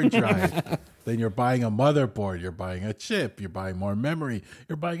one hard drive. Then you're buying a motherboard. You're buying a chip. You're buying more memory.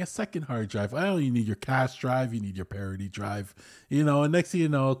 You're buying a second hard drive. Oh, you need your cache drive. You need your parity drive. And next thing you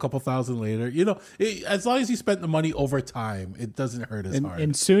know, a couple thousand later, as long as you spent the money over time, it doesn't hurt as hard.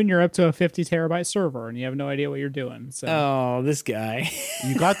 And soon you're up to a 50 terabyte server and you have no idea what you're doing. So. Oh, this guy.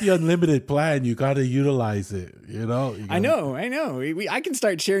 You got the unlimited plan. You got to utilize it. I know. I can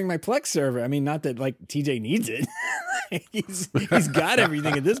start sharing my Plex server. I mean, not that like TJ needs it. He's got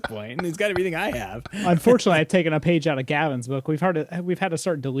everything at this point, and he's got everything I have. Unfortunately, I've taken a page out of Gavin's book. We've had to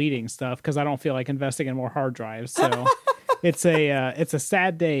start deleting stuff because I don't feel like investing in more hard drives. So it's a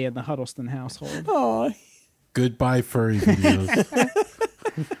sad day in the Huddleston household. Oh, goodbye, furry videos.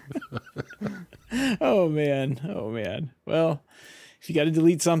 Oh man. Well, if you got to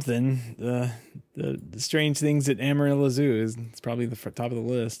delete something, the strange things at Amarillo Zoo it's probably the top of the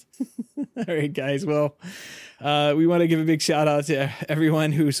list. All right, guys. Well, we want to give a big shout out to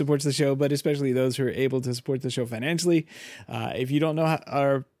everyone who supports the show, but especially those who are able to support the show financially. If you don't know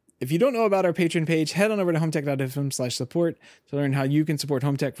about our Patreon page, head on over to HomeTech.fm/support to learn how you can support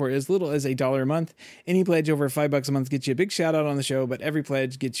HomeTech for as little as $1 a month. Any pledge over $5 a month gets you a big shout out on the show, but every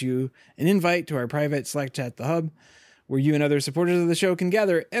pledge gets you an invite to our private Slack chat, The Hub, where you and other supporters of the show can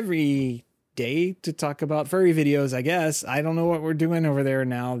gather every day to talk about furry videos, I guess. I don't know what we're doing over there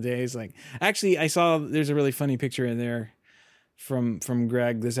nowadays. Like, actually, I saw there's a really funny picture in there from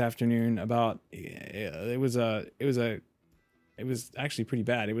Greg this afternoon about it was actually pretty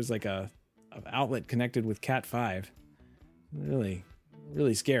bad. It was like a outlet connected with Cat 5. Really,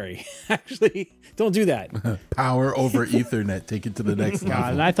 really scary. Actually, don't do that. Power over Ethernet. Take it to the next level.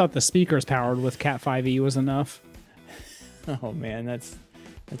 God, and I thought the speakers powered with Cat 5e was enough. Oh man, that's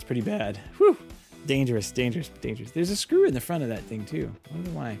pretty bad. Whew. Dangerous. There's a screw in the front of that thing too. I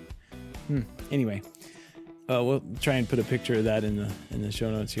wonder why. Anyway, we'll try and put a picture of that in the show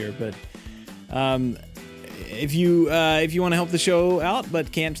notes here. But if you want to help the show out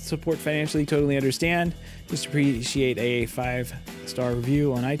but can't support financially, totally understand. Just appreciate a 5-star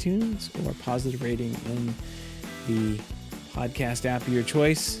review on iTunes or a positive rating in the podcast app of your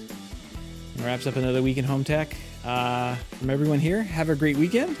choice. And wraps up another week in Home Tech. From everyone here, have a great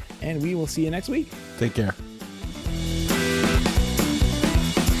weekend, and we will see you next week. Take care.